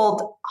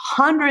sold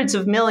hundreds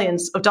of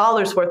millions of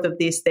dollars worth of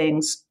these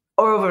things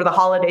over the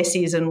holiday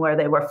season where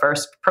they were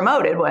first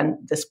promoted, when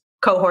this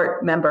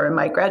cohort member in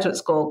my graduate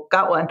school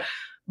got one.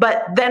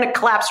 But then it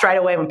collapsed right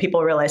away when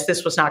people realized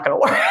this was not going to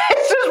work.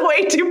 This was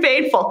way too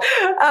painful.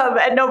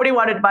 And nobody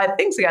wanted to buy the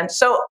things again.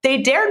 So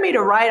they dared me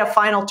to write a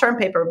final term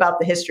paper about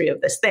the history of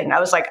this thing. I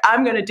was like,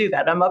 I'm going to do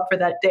that. I'm up for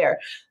that dare.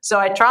 So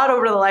I trot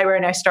over to the library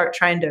and I start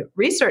trying to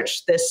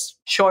research this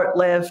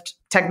short-lived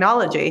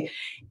technology.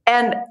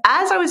 And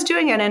as I was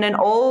doing it in an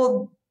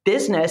old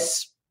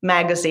business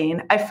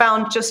magazine, I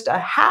found just a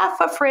half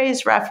a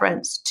phrase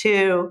reference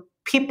to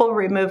people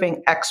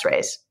removing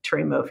x-rays to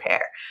remove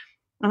hair.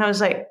 And I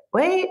was like,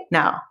 wait,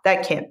 no,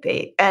 that can't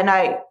be. And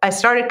I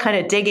started kind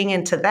of digging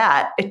into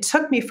that. It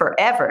took me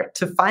forever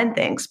to find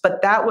things,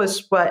 but that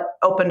was what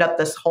opened up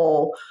this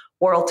whole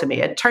world to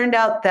me. It turned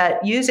out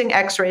that using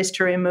x-rays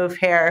to remove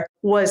hair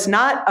was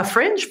not a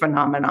fringe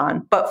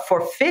phenomenon, but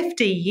for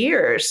 50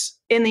 years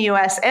in the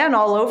US and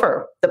all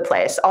over the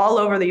place, all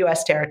over the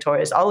US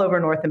territories, all over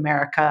North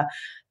America,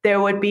 there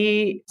would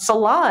be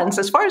salons,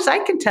 as far as I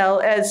can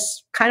tell,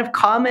 as kind of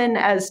common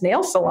as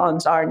nail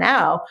salons are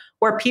now,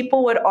 where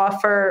people would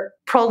offer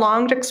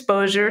prolonged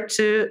exposure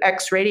to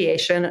X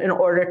radiation in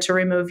order to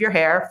remove your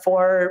hair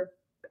for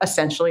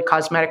essentially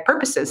cosmetic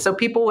purposes. So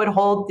people would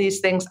hold these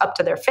things up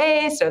to their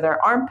face or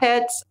their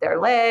armpits, their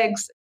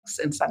legs,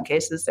 in some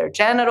cases their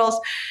genitals.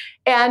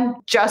 And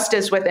just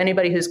as with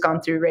anybody who's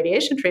gone through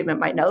radiation treatment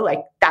might know,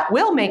 like that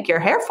will make your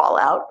hair fall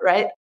out,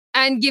 right?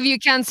 And give you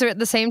cancer at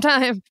the same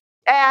time.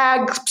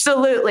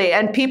 Absolutely.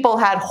 And people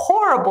had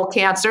horrible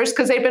cancers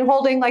because they'd been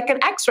holding like an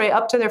x-ray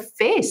up to their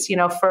face,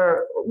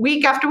 for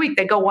week after week.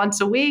 They go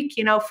once a week,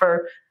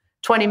 for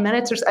 20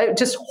 minutes or so,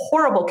 just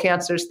horrible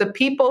cancers. The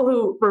people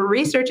who were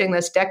researching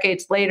this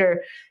decades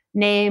later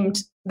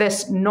named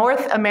this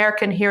North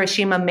American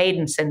Hiroshima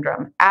Maiden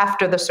Syndrome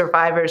after the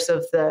survivors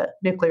of the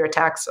nuclear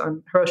attacks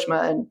on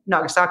Hiroshima and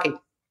Nagasaki.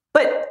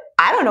 But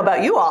I don't know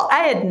about you all.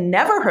 I had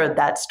never heard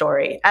that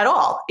story at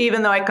all,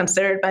 even though I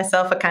considered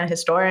myself a kind of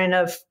historian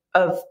of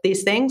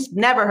these things,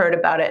 never heard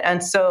about it.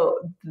 And so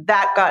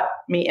that got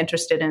me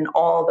interested in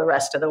all the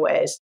rest of the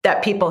ways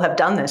that people have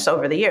done this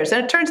over the years.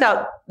 And it turns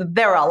out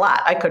there are a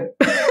lot. I could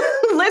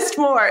list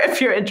more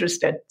if you're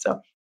interested. So,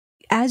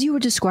 as you were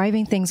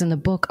describing things in the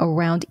book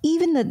around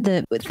even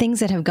the things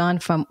that have gone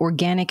from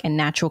organic and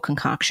natural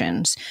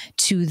concoctions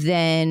to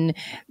then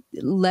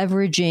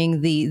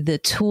leveraging the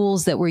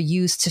tools that were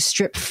used to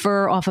strip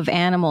fur off of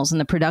animals in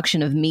the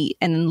production of meat,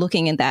 and then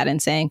looking at that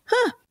and saying,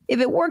 if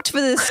it worked for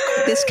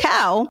this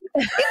cow,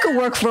 it could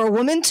work for a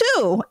woman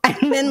too.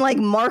 And then like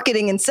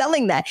marketing and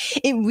selling that,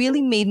 it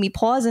really made me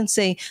pause and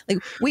say, like,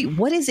 wait,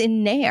 what is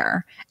in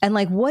there? And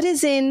like, what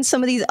is in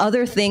some of these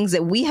other things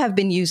that we have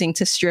been using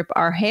to strip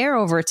our hair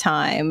over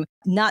time?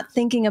 Not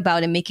thinking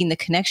about and making the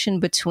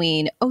connection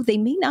between, they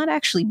may not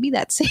actually be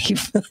that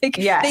safe. Like,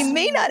 yes. They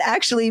may not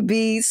actually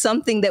be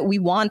something that we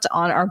want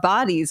on our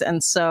bodies.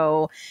 And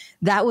so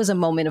that was a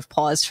moment of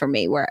pause for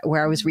me where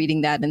I was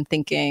reading that and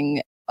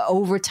thinking,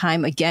 over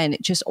time, again,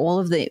 just all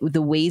of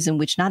the ways in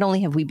which not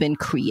only have we been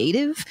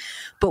creative,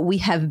 but we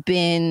have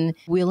been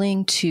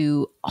willing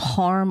to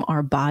harm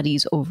our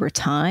bodies over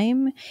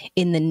time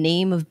in the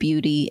name of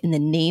beauty, in the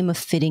name of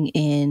fitting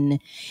in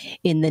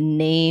the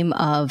name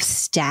of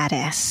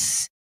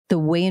status. The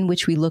way in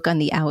which we look on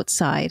the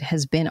outside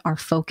has been our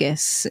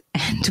focus,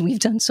 and we've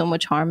done so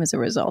much harm as a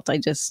result.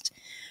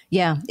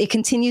 It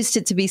continues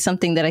to be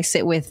something that I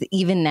sit with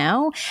even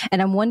now.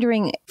 And I'm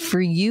wondering,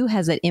 for you,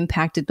 has it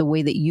impacted the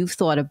way that you've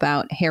thought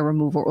about hair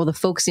removal, or the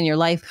folks in your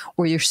life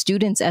or your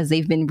students as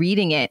they've been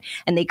reading it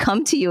and they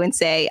come to you and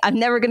say, I'm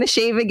never going to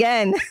shave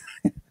again?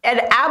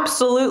 It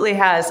absolutely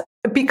has,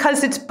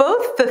 because it's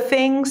both the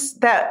things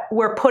that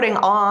we're putting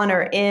on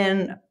or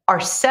in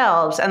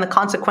ourselves and the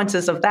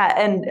consequences of that.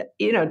 And,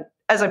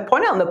 as I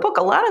point out in the book,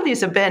 a lot of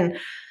these have been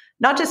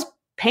not just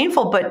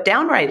painful, but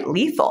downright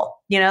lethal.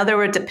 There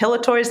were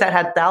depilatories that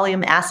had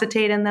thallium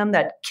acetate in them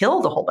that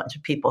killed a whole bunch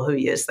of people who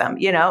used them,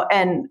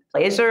 and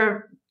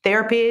laser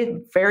therapy,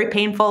 very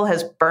painful,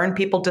 has burned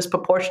people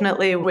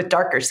disproportionately with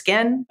darker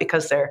skin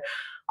because they're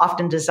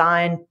often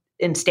designed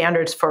in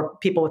standards for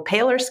people with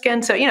paler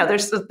skin. So,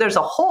 there's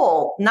a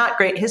whole not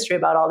great history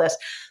about all this.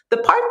 The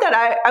part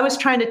that I was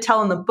trying to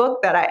tell in the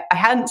book that I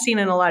hadn't seen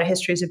in a lot of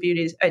histories of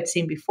beauty I'd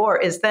seen before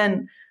is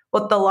then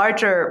what the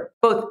larger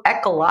both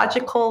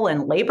ecological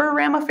and labor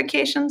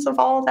ramifications of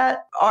all of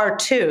that are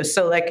too.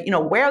 So like,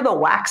 where are the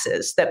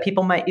waxes that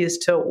people might use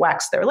to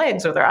wax their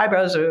legs or their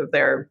eyebrows or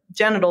their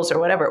genitals or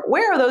whatever?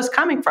 Where are those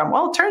coming from?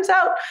 Well, it turns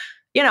out,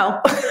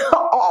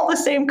 all the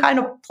same kind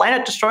of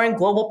planet destroying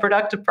global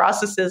productive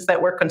processes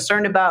that we're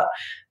concerned about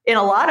in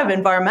a lot of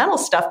environmental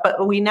stuff,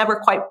 but we never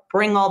quite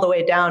bring all the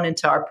way down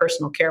into our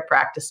personal care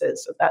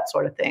practices, or that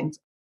sort of thing.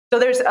 So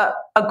there's a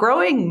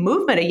growing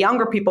movement of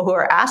younger people who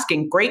are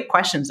asking great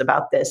questions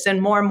about this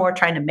and more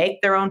trying to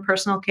make their own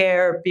personal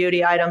care,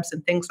 beauty items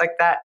and things like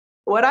that.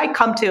 What I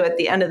come to at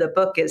the end of the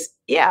book is,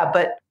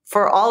 but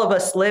for all of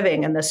us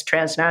living in this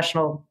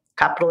transnational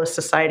capitalist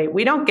society,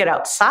 we don't get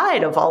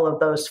outside of all of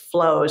those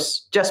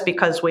flows just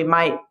because we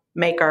might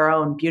make our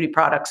own beauty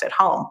products at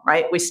home,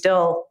 right? We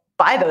still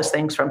buy those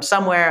things from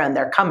somewhere and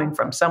they're coming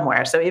from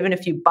somewhere. So even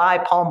if you buy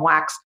palm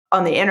wax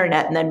on the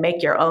internet and then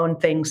make your own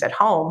things at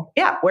home,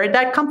 where'd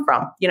that come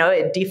from?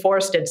 It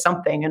deforested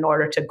something in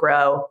order to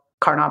grow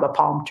carnauba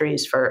palm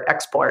trees for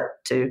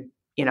export to,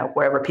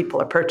 wherever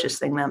people are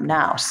purchasing them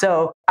now.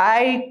 So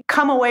I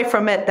come away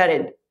from it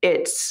that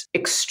it's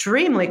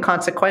extremely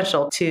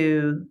consequential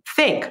to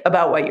think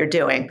about what you're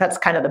doing. That's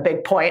kind of the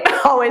big point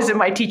always in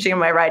my teaching and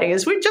my writing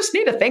is we just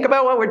need to think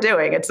about what we're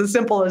doing. It's as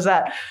simple as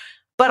that.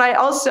 But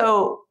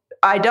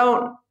I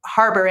don't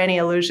harbor any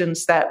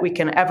illusions that we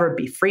can ever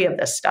be free of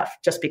this stuff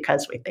just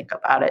because we think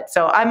about it.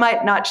 So I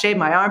might not shave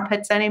my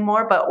armpits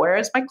anymore, but where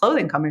is my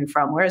clothing coming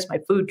from? Where is my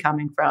food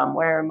coming from?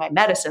 Where are my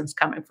medicines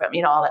coming from?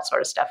 All that sort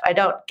of stuff. I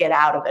don't get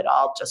out of it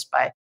all just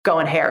by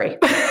going hairy.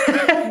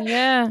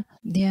 Yeah.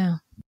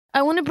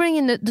 I want to bring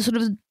in the sort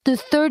of the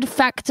third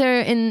factor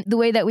in the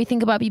way that we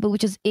think about people,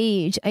 which is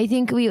age. I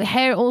think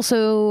hair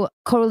also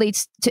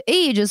correlates to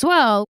age as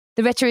well.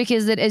 The rhetoric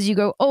is that as you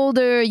grow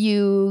older,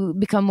 you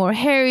become more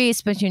hairy,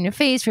 especially in your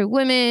face for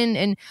women.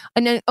 And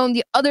then on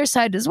the other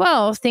side as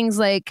well, things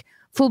like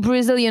full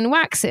Brazilian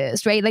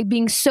waxes, right? Like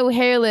being so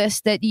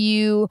hairless that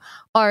you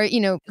are,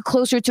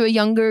 closer to a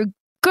younger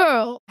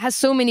girl has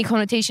so many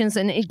connotations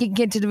and it can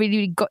get to the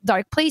really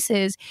dark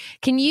places.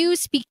 Can you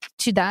speak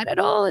to that at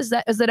all? Is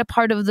that a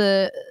part of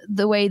the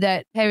way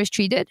that hair is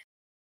treated?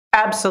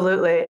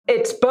 Absolutely.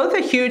 It's both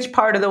a huge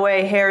part of the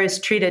way hair is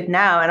treated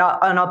now.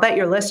 And I'll bet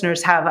your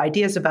listeners have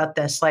ideas about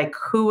this, like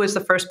who was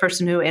the first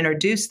person who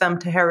introduced them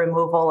to hair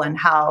removal and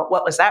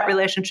what was that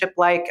relationship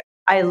like?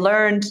 I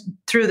learned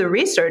through the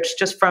research,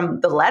 just from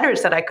the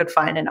letters that I could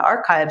find in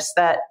archives,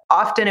 that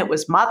often it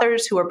was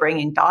mothers who were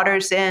bringing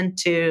daughters in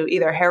to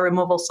either hair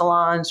removal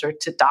salons or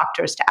to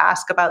doctors to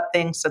ask about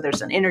things. So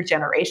there's an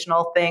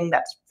intergenerational thing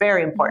that's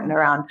very important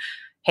around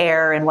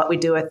hair and what we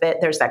do with it.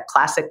 There's that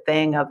classic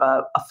thing of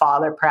a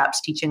father perhaps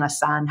teaching a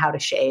son how to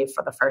shave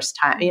for the first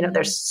time.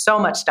 There's so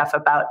much stuff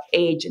about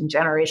age and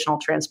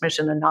generational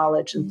transmission of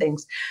knowledge and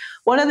things.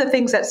 One of the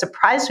things that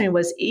surprised me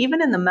was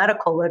even in the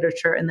medical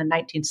literature in the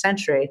 19th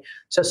century,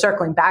 so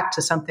circling back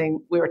to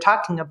something we were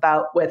talking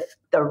about with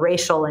the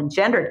racial and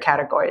gendered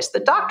categories,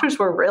 the doctors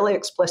were really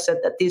explicit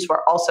that these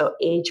were also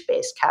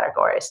age-based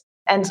categories.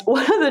 And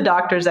one of the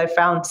doctors I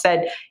found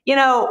said,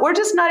 we're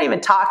just not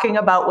even talking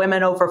about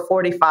women over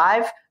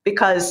 45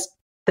 because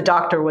the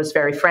doctor was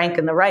very frank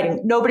in the writing.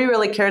 Nobody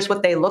really cares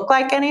what they look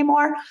like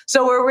anymore.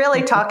 So we're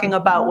really talking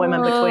about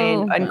women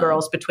and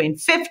girls between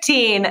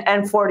 15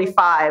 and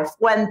 45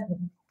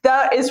 when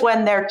that is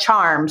when their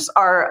charms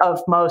are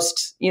of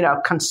most,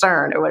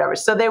 concern or whatever.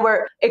 So they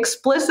were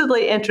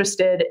explicitly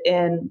interested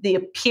in the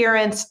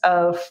appearance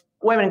of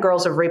women and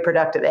girls of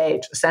reproductive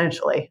age,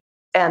 essentially.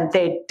 And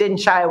they didn't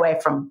shy away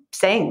from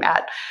saying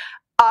that.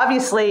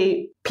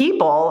 Obviously,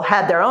 people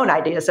had their own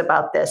ideas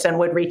about this and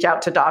would reach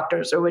out to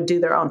doctors or would do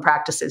their own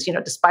practices,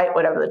 despite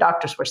whatever the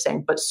doctors were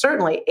saying. But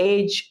certainly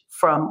age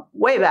from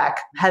way back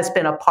has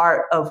been a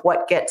part of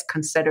what gets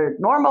considered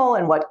normal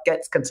and what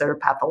gets considered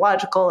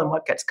pathological and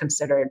what gets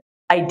considered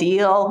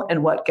ideal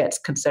and what gets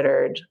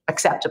considered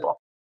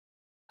acceptable.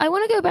 I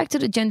want to go back to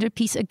the gender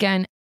piece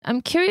again. I'm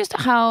curious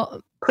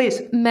how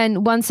Please.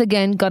 Men once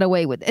again got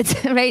away with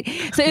it, right?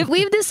 So if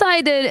we've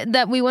decided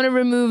that we want to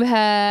remove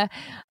hair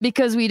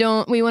because we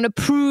want to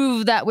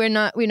prove that we're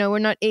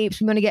not apes,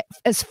 we want to get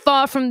as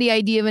far from the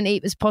idea of an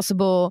ape as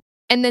possible.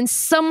 And then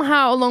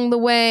somehow along the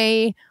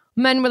way,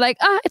 men were like,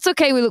 it's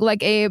okay, we look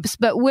like apes,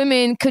 but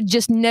women could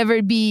just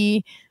never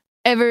be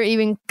ever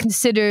even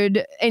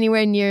considered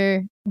anywhere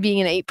near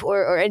being an ape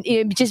or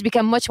it just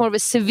become much more of a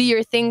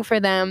severe thing for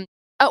them.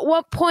 At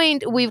what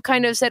point we've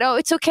kind of said,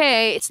 it's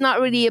okay. It's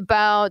not really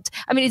about,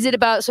 is it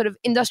about sort of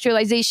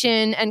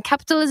industrialization and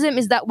capitalism?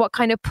 Is that what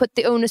kind of put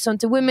the onus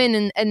onto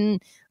women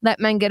and let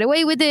men get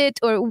away with it?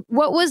 Or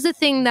what was the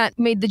thing that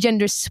made the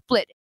gender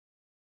split?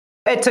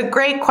 It's a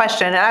great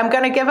question. And I'm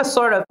going to give a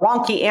sort of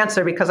wonky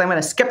answer because I'm going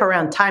to skip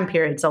around time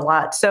periods a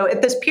lot. So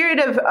at this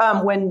period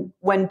of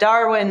when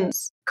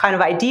Darwin's kind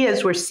of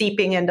ideas were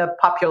seeping into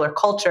popular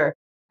culture,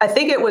 I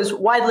think it was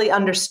widely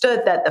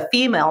understood that the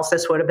females,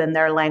 this would have been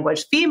their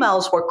language,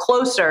 females were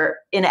closer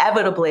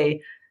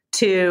inevitably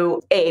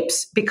to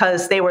apes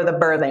because they were the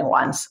birthing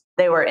ones.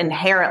 They were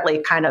inherently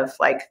kind of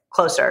like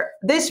closer.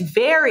 This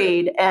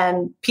varied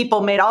and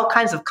people made all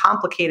kinds of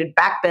complicated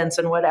backbends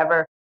and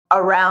whatever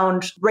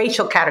around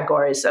racial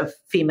categories of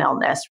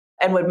femaleness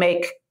and would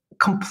make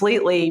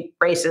completely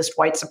racist,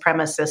 white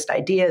supremacist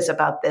ideas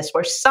about this,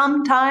 where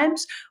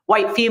sometimes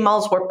white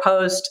females were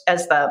posed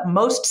as the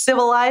most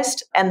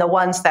civilized and the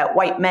ones that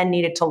white men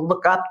needed to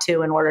look up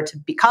to in order to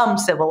become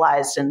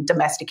civilized and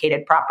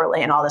domesticated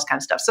properly and all this kind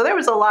of stuff. So there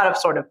was a lot of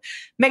sort of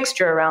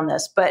mixture around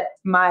this. But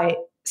my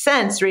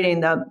sense reading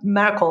the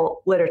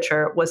medical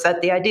literature was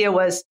that the idea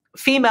was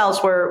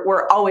females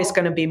were always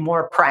going to be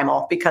more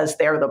primal because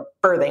they're the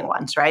birthing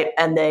ones, right?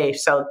 And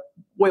so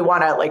we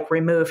want to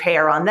remove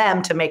hair on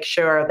them to make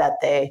sure that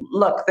they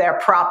look their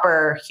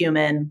proper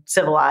human,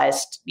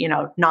 civilized,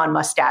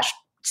 non-mustache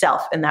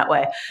self in that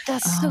way.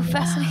 That's so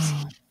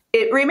fascinating.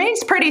 It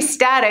remains pretty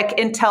static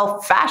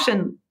until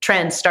fashion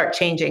trends start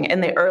changing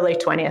in the early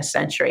 20th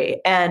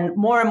century. And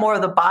more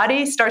of the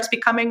body starts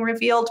becoming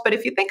revealed. But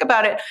if you think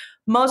about it,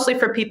 mostly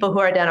for people who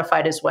are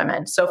identified as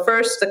women. So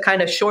first, the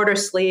kind of shorter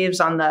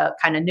sleeves on the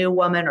kind of new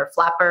woman or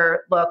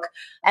flapper look.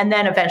 And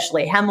then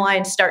eventually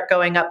hemlines start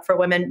going up for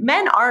women.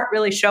 Men aren't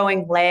really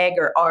showing leg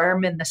or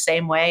arm in the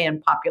same way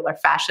in popular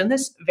fashion.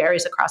 This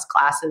varies across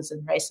classes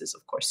and races,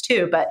 of course,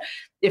 too. But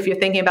if you're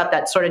thinking about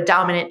that sort of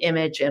dominant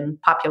image in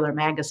popular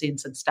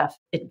magazines and stuff,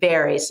 it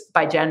varies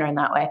by gender in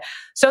that way.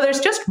 So there's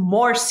just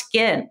more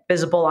skin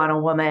visible on a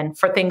woman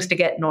for things to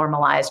get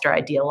normalized or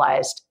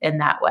idealized in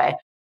that way.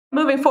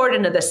 Moving forward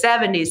into the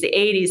 70s, the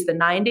 80s, the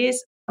 90s,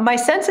 my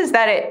sense is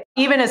that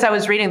even as I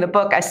was reading the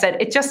book, I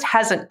said, it just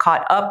hasn't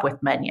caught up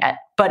with men yet,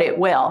 but it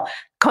will.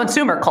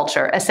 Consumer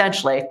culture,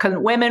 essentially.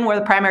 Women were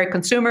the primary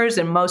consumers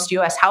in most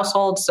U.S.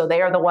 households, so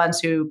they are the ones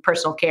who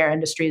personal care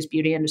industries,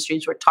 beauty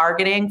industries were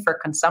targeting for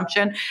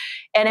consumption.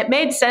 And it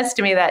made sense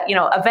to me that,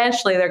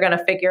 eventually they're going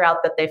to figure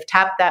out that they've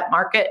tapped that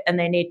market and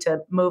they need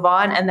to move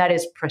on. And that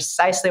is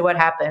precisely what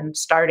happened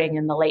starting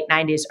in the late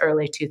 90s,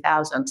 early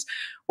 2000s,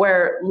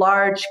 where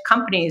large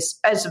companies,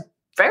 as a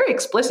very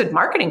explicit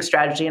marketing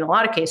strategy in a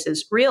lot of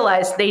cases,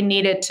 realized they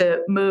needed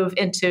to move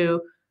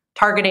into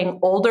targeting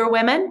older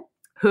women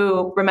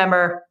who,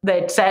 remember,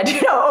 they'd said,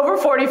 over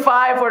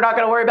 45, we're not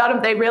going to worry about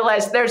them. They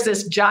realized there's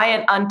this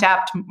giant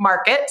untapped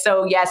market.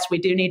 So yes, we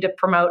do need to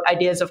promote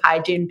ideas of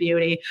hygiene,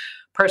 beauty,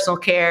 personal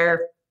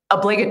care,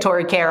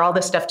 obligatory care, all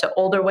this stuff to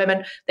older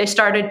women. They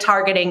started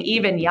targeting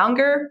even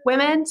younger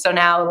women. So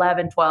now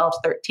 11, 12,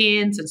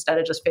 13s instead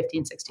of just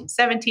 15, 16,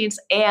 17s.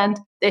 And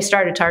they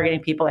started targeting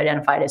people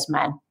identified as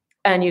men.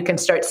 And you can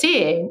start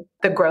seeing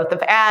the growth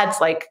of ads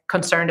like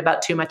concerned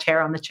about too much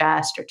hair on the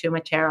chest or too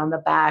much hair on the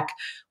back.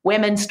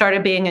 Women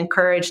started being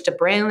encouraged to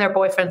bring their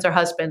boyfriends or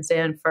husbands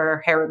in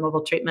for hair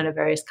removal treatment of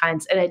various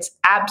kinds. And it's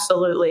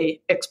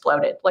absolutely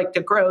exploded. Like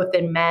the growth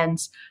in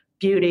men's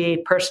beauty,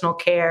 personal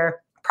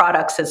care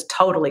products has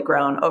totally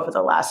grown over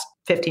the last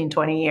 15,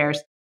 20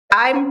 years.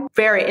 I'm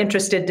very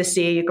interested to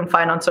see, you can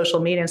find on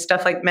social media and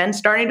stuff like men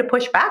starting to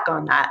push back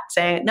on that,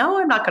 saying, no,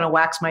 I'm not going to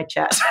wax my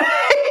chest.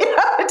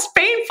 It's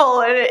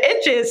painful and it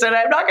itches and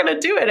I'm not going to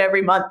do it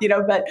every month,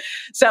 but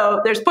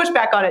so there's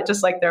pushback on it,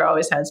 just like there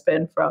always has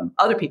been from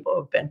other people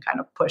who've been kind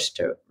of pushed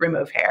to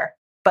remove hair.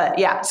 But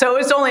yeah, so it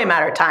was only a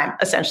matter of time,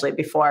 essentially,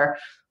 before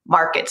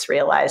markets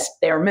realized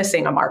they were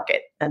missing a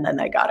market and then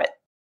they got it.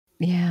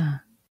 Yeah.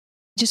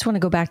 Just want to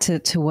go back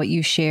to what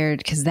you shared,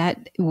 because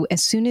that,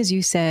 as soon as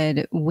you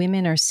said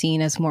women are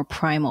seen as more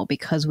primal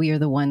because we are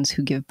the ones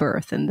who give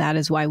birth, and that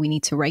is why we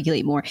need to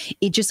regulate more,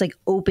 it just like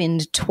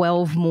opened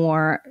 12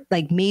 more,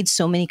 like made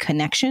so many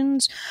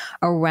connections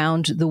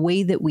around the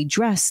way that we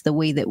dress, the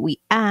way that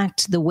we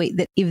act, the way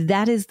that, if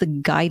that is the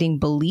guiding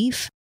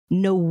belief,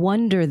 no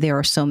wonder there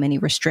are so many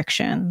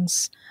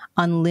restrictions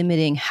on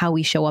limiting how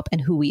we show up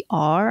and who we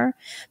are,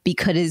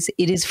 because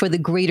it is for the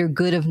greater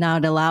good of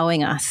not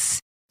allowing us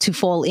to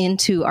fall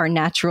into our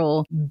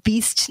natural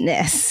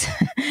beastness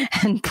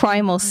and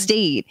primal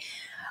state.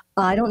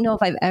 I don't know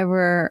if I've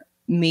ever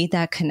made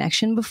that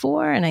connection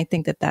before. And I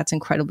think that that's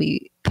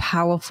incredibly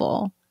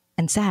powerful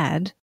and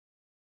sad.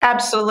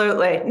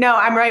 Absolutely. No,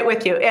 I'm right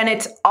with you. And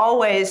it's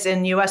always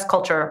in US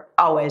culture,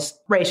 always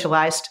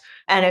racialized.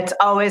 And it's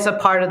always a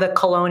part of the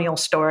colonial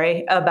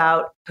story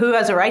about who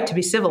has a right to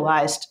be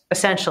civilized,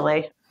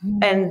 essentially.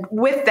 And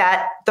with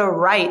that, the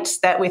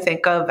rights that we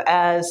think of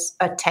as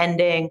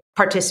attending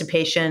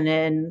participation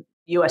in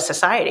US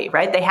society,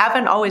 right? They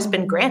haven't always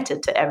been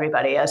granted to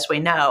everybody, as we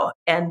know.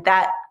 And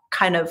that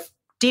kind of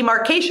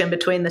demarcation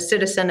between the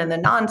citizen and the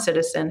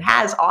non-citizen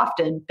has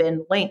often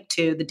been linked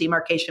to the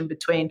demarcation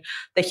between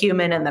the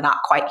human and the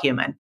not quite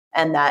human.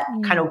 And that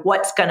kind of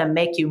what's going to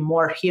make you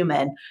more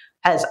human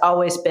has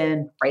always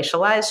been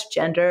racialized,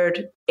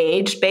 gendered,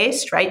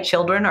 age-based, right?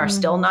 Children are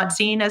still not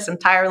seen as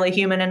entirely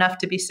human enough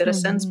to be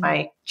citizens.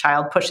 My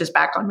child pushes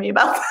back on me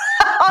about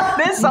on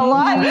this a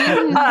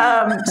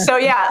lot. So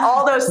yeah,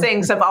 all those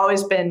things have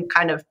always been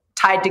kind of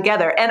tied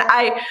together. And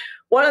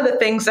one of the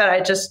things that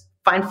I just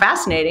find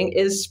fascinating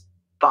is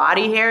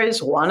body hair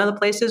is one of the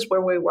places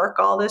where we work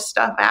all this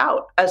stuff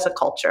out as a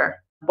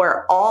culture,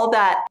 where all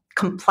that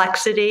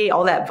complexity,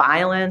 all that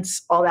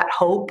violence, all that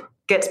hope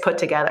gets put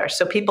together.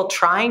 So people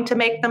trying to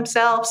make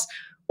themselves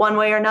one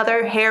way or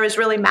another, hair is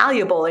really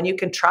malleable and you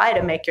can try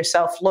to make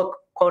yourself look,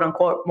 quote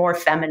unquote, more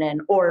feminine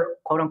or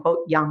quote unquote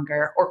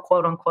younger or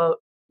quote unquote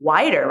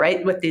whiter,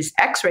 right? With these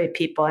x-ray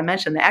people, I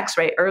mentioned the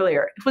x-ray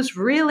earlier, it was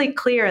really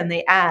clear in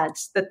the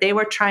ads that they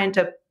were trying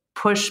to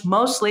push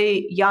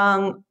mostly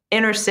young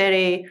inner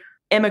city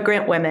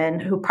immigrant women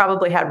who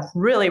probably had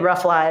really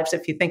rough lives,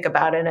 if you think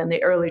about it, in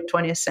the early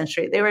 20th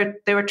century.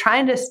 They were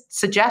trying to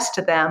suggest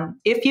to them,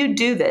 if you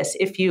do this,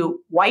 if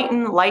you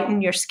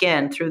lighten your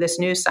skin through this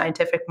new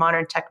scientific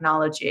modern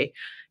technology,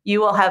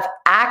 you will have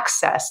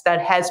access that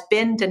has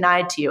been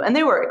denied to you. And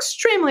they were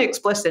extremely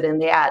explicit in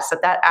the ads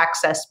that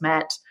access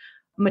meant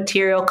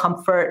material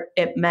comfort.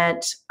 It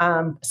meant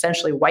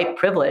essentially white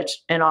privilege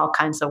in all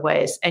kinds of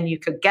ways. And you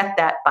could get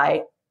that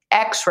by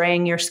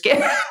x-raying your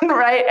skin,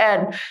 right?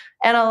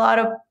 And a lot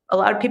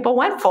of people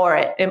went for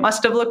it. It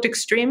must have looked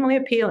extremely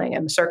appealing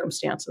in the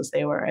circumstances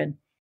they were in.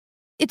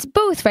 It's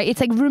both, right?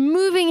 It's like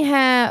removing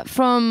hair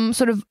from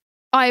sort of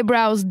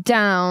eyebrows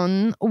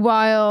down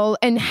while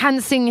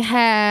enhancing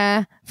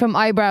hair from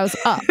eyebrows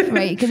up,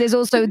 right? Because there's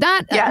also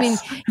that. Yes. I mean,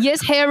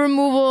 yes, hair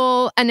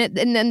removal, and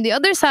then the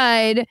other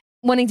side,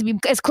 wanting to be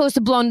as close to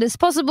blonde as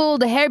possible,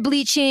 the hair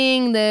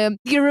bleaching, the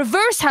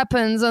reverse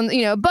happens on,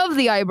 above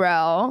the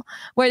eyebrow,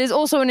 where there's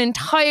also an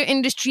entire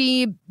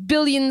industry,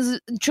 billions,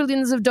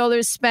 trillions of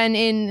dollars spent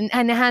in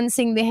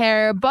enhancing the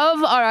hair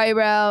above our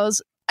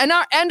eyebrows and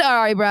our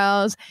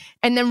eyebrows,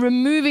 and then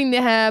removing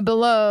the hair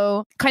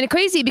below. Kind of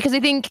crazy, because I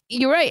think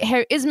you're right.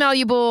 Hair is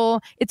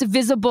malleable. It's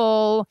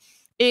visible.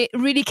 It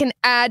really can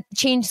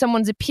change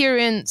someone's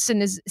appearance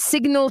and is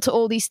signal to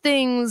all these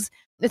things.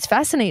 It's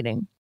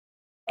fascinating.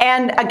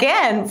 And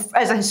again,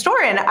 as a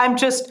historian, I'm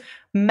just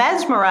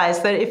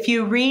mesmerized that if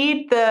you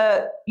read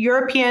the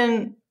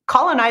European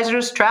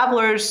colonizers,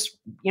 travelers,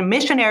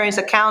 missionaries'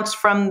 accounts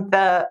from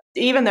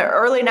even the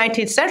early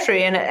 19th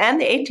century and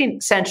the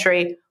 18th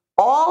century,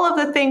 all of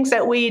the things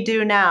that we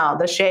do now,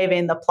 the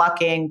shaving, the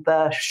plucking,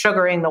 the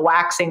sugaring, the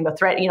waxing, the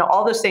thread,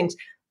 all those things,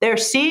 they're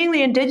seeing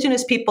the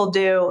indigenous people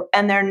do,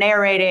 and they're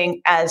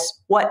narrating as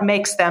what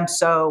makes them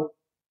so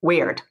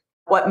weird.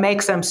 what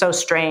makes them so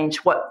strange,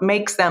 what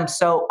makes them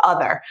so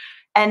other.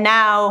 And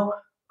now,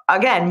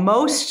 again,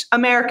 most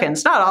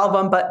Americans, not all of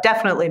them, but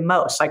definitely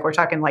most, like we're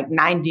talking like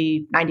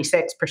 90,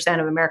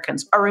 96% of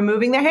Americans are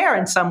removing their hair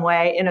in some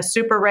way, in a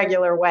super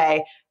regular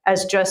way,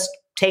 as just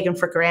taken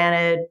for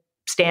granted,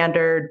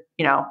 standard.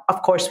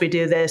 Of course we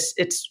do this.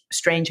 It's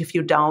strange if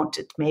you don't.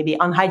 It may be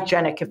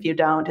unhygienic if you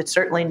don't. It's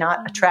certainly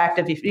not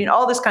attractive if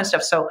all this kind of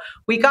stuff. So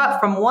we got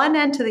from one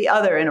end to the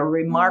other in a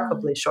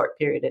remarkably short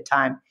period of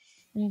time.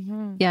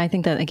 Mm-hmm. Yeah, I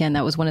think that, again,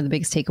 that was one of the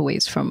biggest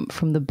takeaways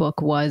from the book,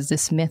 was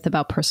this myth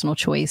about personal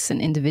choice and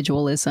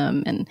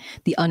individualism and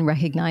the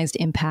unrecognized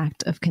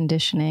impact of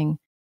conditioning.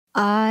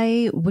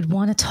 I would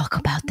want to talk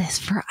about this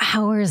for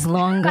hours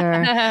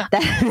longer.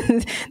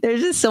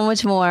 There's just so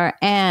much more.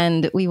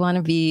 And we want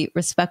to be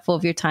respectful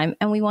of your time.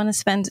 And we want to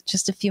spend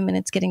just a few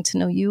minutes getting to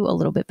know you a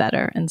little bit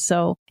better. And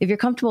so if you're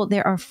comfortable,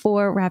 there are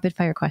 4 rapid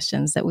fire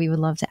questions that we would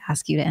love to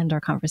ask you to end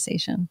our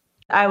conversation.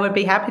 I would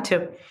be happy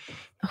to.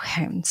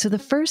 Okay. So the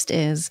first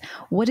is,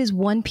 what is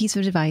one piece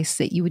of advice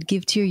that you would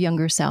give to your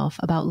younger self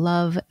about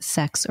love,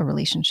 sex, or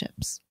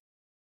relationships?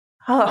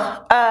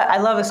 I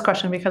love this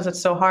question because it's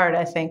so hard,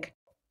 I think.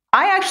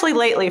 I actually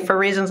lately, for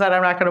reasons that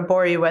I'm not going to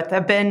bore you with,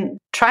 have been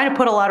trying to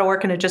put a lot of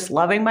work into just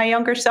loving my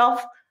younger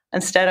self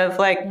instead of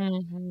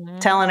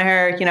telling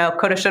her,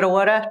 coulda, shoulda,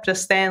 woulda,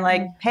 just saying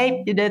like,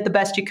 hey, you did the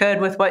best you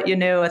could with what you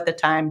knew at the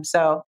time.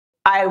 So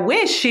I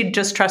wish she'd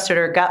just trusted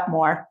her gut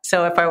more.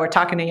 So if I were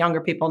talking to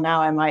younger people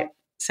now, I might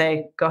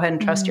say, go ahead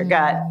and trust your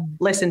gut,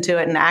 listen to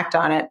it and act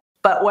on it.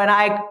 But when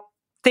I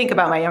think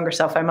about my younger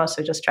self, I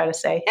mostly just try to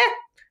say,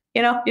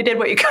 you did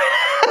what you could.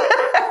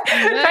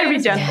 Try to be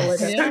gentle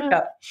with it.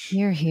 Yeah.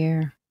 You're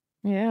here.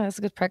 Yeah, that's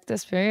a good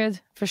practice period,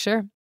 for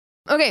sure.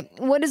 Okay,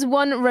 what is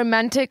one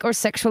romantic or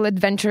sexual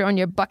adventure on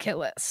your bucket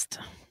list?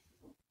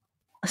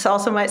 This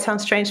also might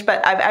sound strange,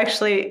 but I've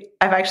actually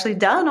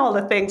done all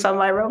the things on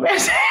my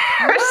romantic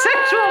or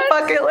sexual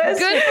bucket list.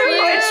 Good for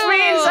you. Which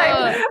means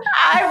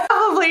I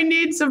probably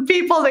need some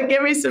people to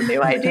give me some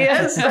new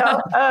ideas. So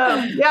but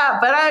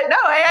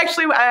I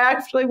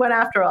actually went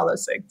after all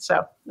those things.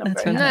 So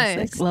that's fantastic.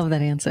 Nice. Love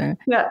that answer.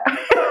 Yeah.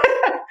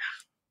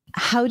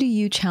 How do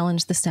you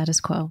challenge the status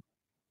quo?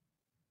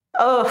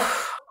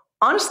 Oh,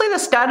 honestly, the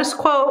status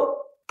quo,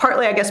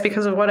 partly I guess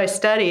because of what I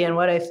study and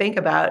what I think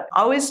about,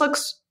 always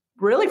looks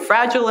really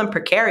fragile and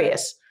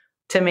precarious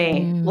to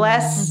me,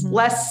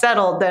 less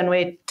settled than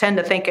we tend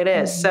to think it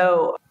is.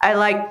 So I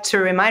like to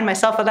remind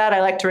myself of that.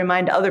 I like to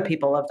remind other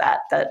people of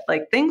that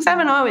like things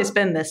haven't always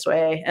been this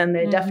way, and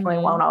they definitely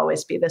won't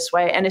always be this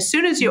way. And as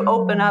soon as you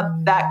open up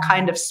that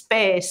kind of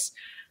space,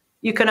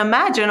 you can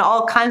imagine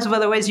all kinds of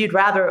other ways you'd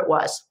rather it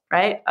was,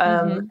 right?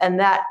 And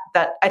that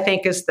I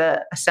think is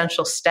the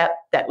essential step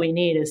that we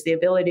need, is the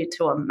ability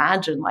to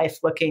imagine life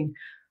looking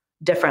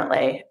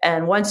differently.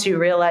 And once you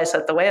realize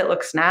that the way it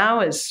looks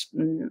now is,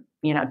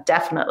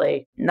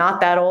 definitely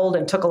not that old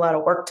and took a lot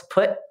of work to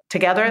put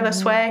together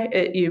this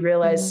way, you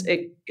realize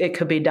it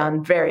could be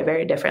done very,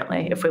 very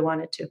differently if we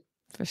wanted to.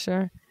 For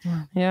sure.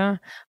 Yeah.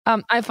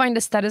 I find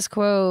the status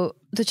quo,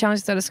 to challenge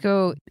the status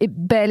quo, it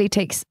barely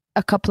takes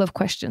a couple of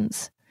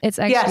questions. It's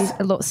actually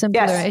a lot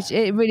simpler. Yes.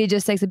 It really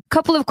just takes a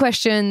couple of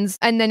questions,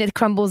 and then it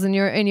crumbles in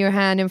your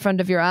hand in front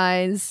of your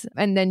eyes,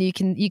 and then you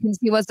can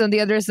see what's on the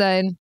other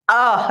side.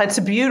 Oh, it's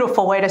a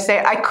beautiful way to say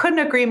it. I couldn't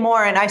agree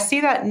more. And I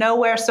see that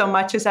nowhere so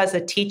much as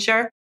a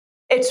teacher.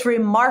 It's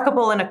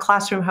remarkable in a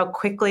classroom how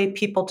quickly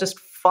people just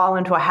fall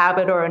into a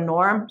habit or a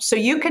norm. So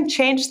you can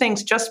change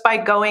things just by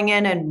going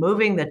in and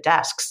moving the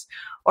desks,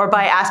 or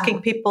by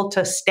asking people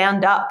to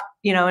stand up,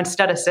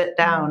 instead of sit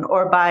down,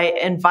 or by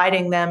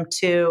inviting them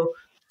to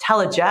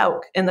tell a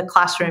joke in the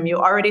classroom. You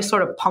already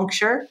sort of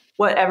puncture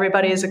what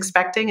everybody is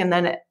expecting, and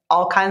then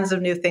all kinds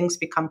of new things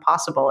become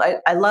possible.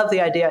 I love the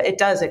idea.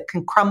 It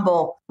can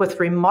crumble with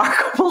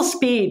remarkable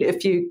speed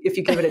if you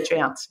give it a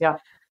chance. Yeah.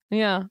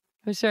 Yeah,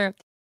 for sure.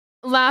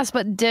 Last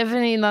but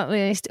definitely not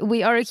least,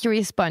 we are a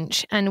curious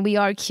bunch, and we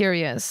are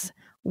curious.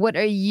 What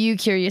are you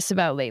curious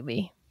about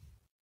lately?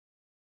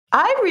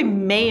 I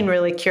remain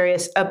really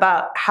curious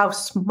about how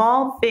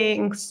small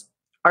things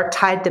are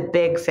tied to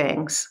big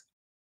things.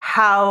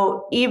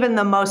 How even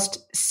the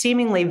most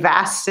seemingly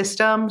vast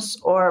systems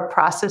or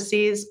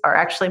processes are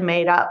actually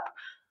made up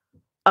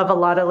of a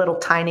lot of little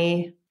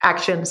tiny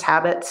actions,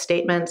 habits,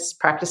 statements,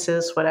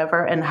 practices,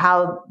 whatever, and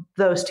how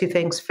those two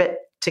things fit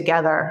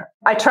together.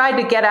 I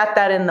tried to get at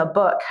that in the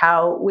book,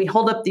 how we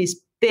hold up these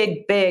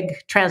big, big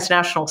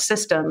transnational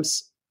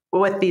systems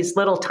with these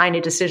little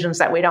tiny decisions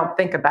that we don't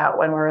think about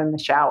when we're in the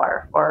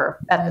shower or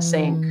at the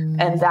sink.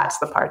 And that's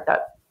the part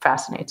that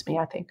fascinates me,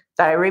 I think,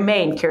 that I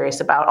remain curious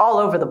about all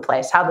over the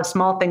place, how the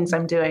small things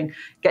I'm doing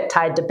get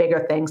tied to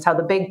bigger things, how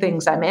the big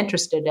things I'm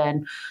interested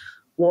in,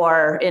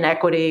 war,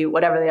 inequity,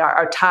 whatever they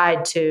are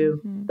tied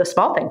to the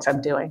small things I'm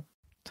doing.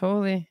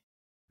 Totally.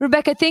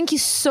 Rebecca, thank you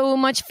so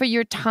much for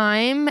your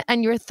time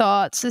and your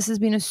thoughts. This has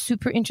been a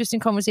super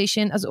interesting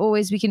conversation. As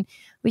always,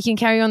 we can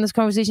carry on this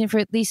conversation for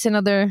at least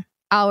another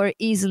hour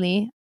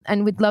easily.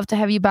 And we'd love to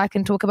have you back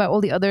and talk about all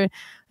the other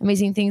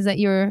amazing things that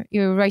you're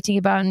writing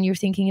about and you're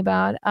thinking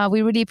about.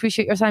 We really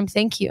appreciate your time.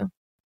 Thank you.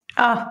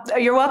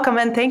 You're welcome.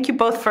 And thank you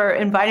both for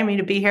inviting me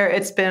to be here.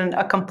 It's been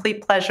a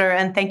complete pleasure.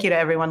 And thank you to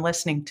everyone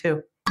listening,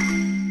 too.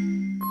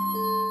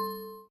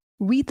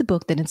 Read the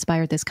book that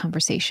inspired this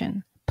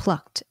conversation,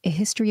 Plucked, A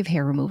History of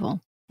Hair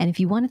Removal. And if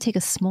you want to take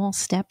a small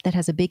step that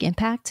has a big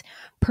impact,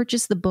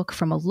 purchase the book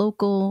from a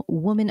local,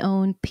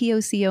 woman-owned,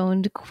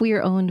 POC-owned,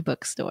 queer-owned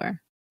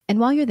bookstore. And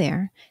while you're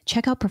there,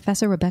 check out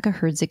Professor Rebecca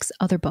Herzig's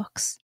other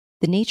books,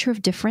 The Nature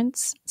of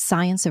Difference,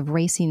 Science of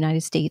Race in the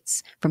United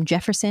States, From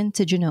Jefferson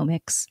to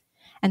Genomics,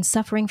 and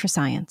Suffering for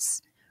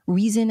Science,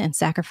 Reason and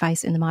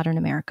Sacrifice in the Modern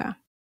America.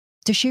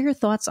 To share your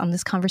thoughts on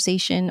this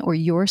conversation or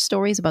your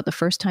stories about the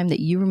first time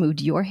that you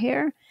removed your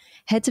hair,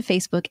 head to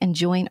Facebook and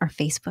join our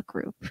Facebook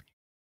group.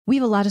 We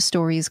have a lot of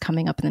stories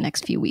coming up in the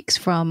next few weeks,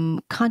 from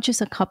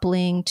conscious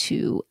uncoupling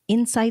to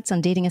insights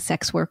on dating a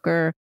sex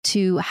worker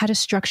to how to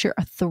structure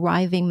a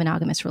thriving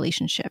monogamous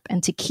relationship.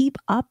 And to keep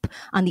up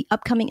on the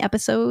upcoming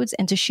episodes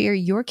and to share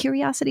your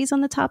curiosities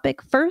on the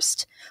topic,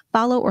 first,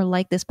 follow or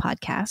like this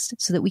podcast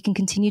so that we can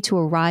continue to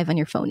arrive on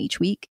your phone each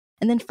week.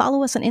 And then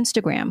follow us on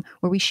Instagram,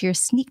 where we share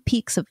sneak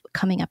peeks of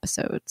coming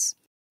episodes.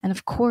 And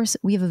of course,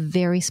 we have a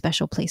very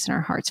special place in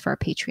our hearts for our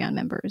Patreon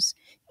members.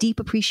 Deep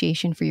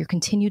appreciation for your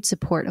continued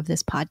support of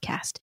this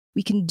podcast.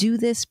 We can do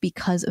this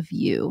because of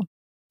you.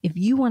 If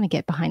you want to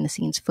get behind the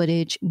scenes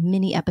footage,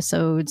 mini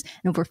episodes,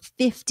 and over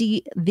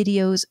 50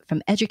 videos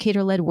from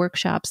educator-led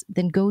workshops,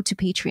 then go to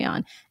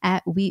Patreon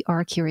at We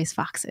Are Curious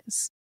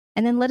Foxes.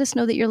 And then let us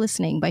know that you're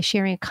listening by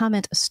sharing a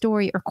comment, a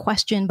story, or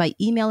question by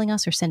emailing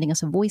us or sending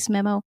us a voice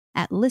memo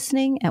at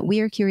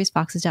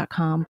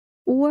listening@wearecuriousfoxes.com.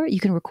 Or you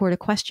can record a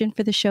question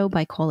for the show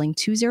by calling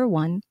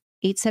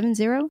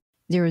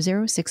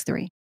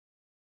 201-870-0063.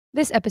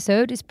 This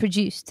episode is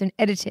produced and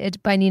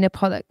edited by Nina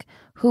Pollock,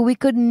 who we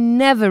could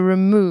never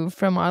remove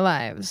from our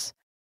lives.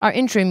 Our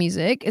intro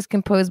music is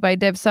composed by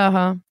Deb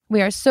Saha.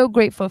 We are so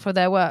grateful for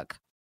their work,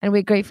 and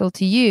we're grateful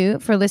to you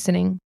for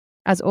listening.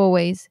 As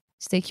always,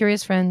 stay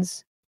curious,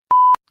 friends.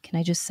 Can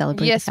I just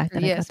celebrate the fact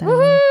that I got that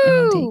Woohoo!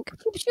 in one take?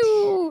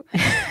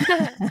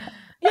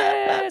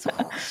 Yes.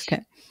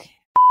 Okay.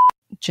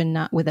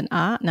 With an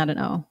A, not an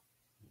O.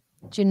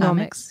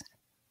 Genomics.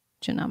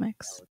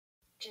 Genomics.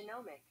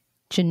 Genomic.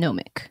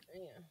 Genomic.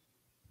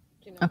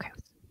 Yeah. Okay.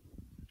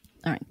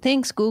 All right.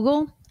 Thanks,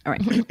 Google. All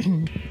right.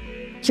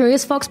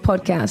 Curious Fox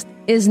Podcast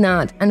is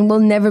not and will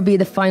never be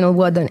the final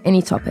word on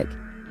any topic.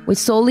 We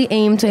solely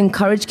aim to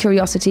encourage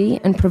curiosity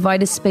and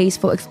provide a space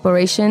for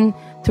exploration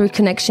through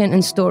connection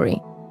and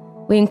story.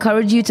 We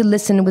encourage you to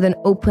listen with an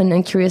open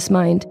and curious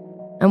mind,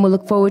 and we'll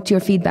look forward to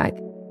your feedback.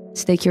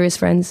 Stay curious,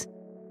 friends.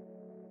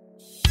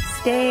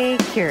 Stay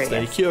curious.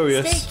 Stay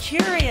curious. Stay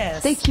curious.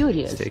 Stay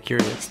curious. Stay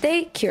curious.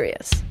 Stay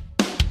curious.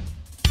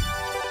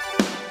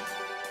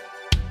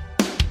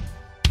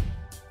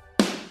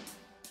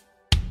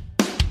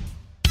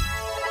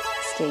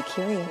 Stay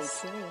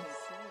curious.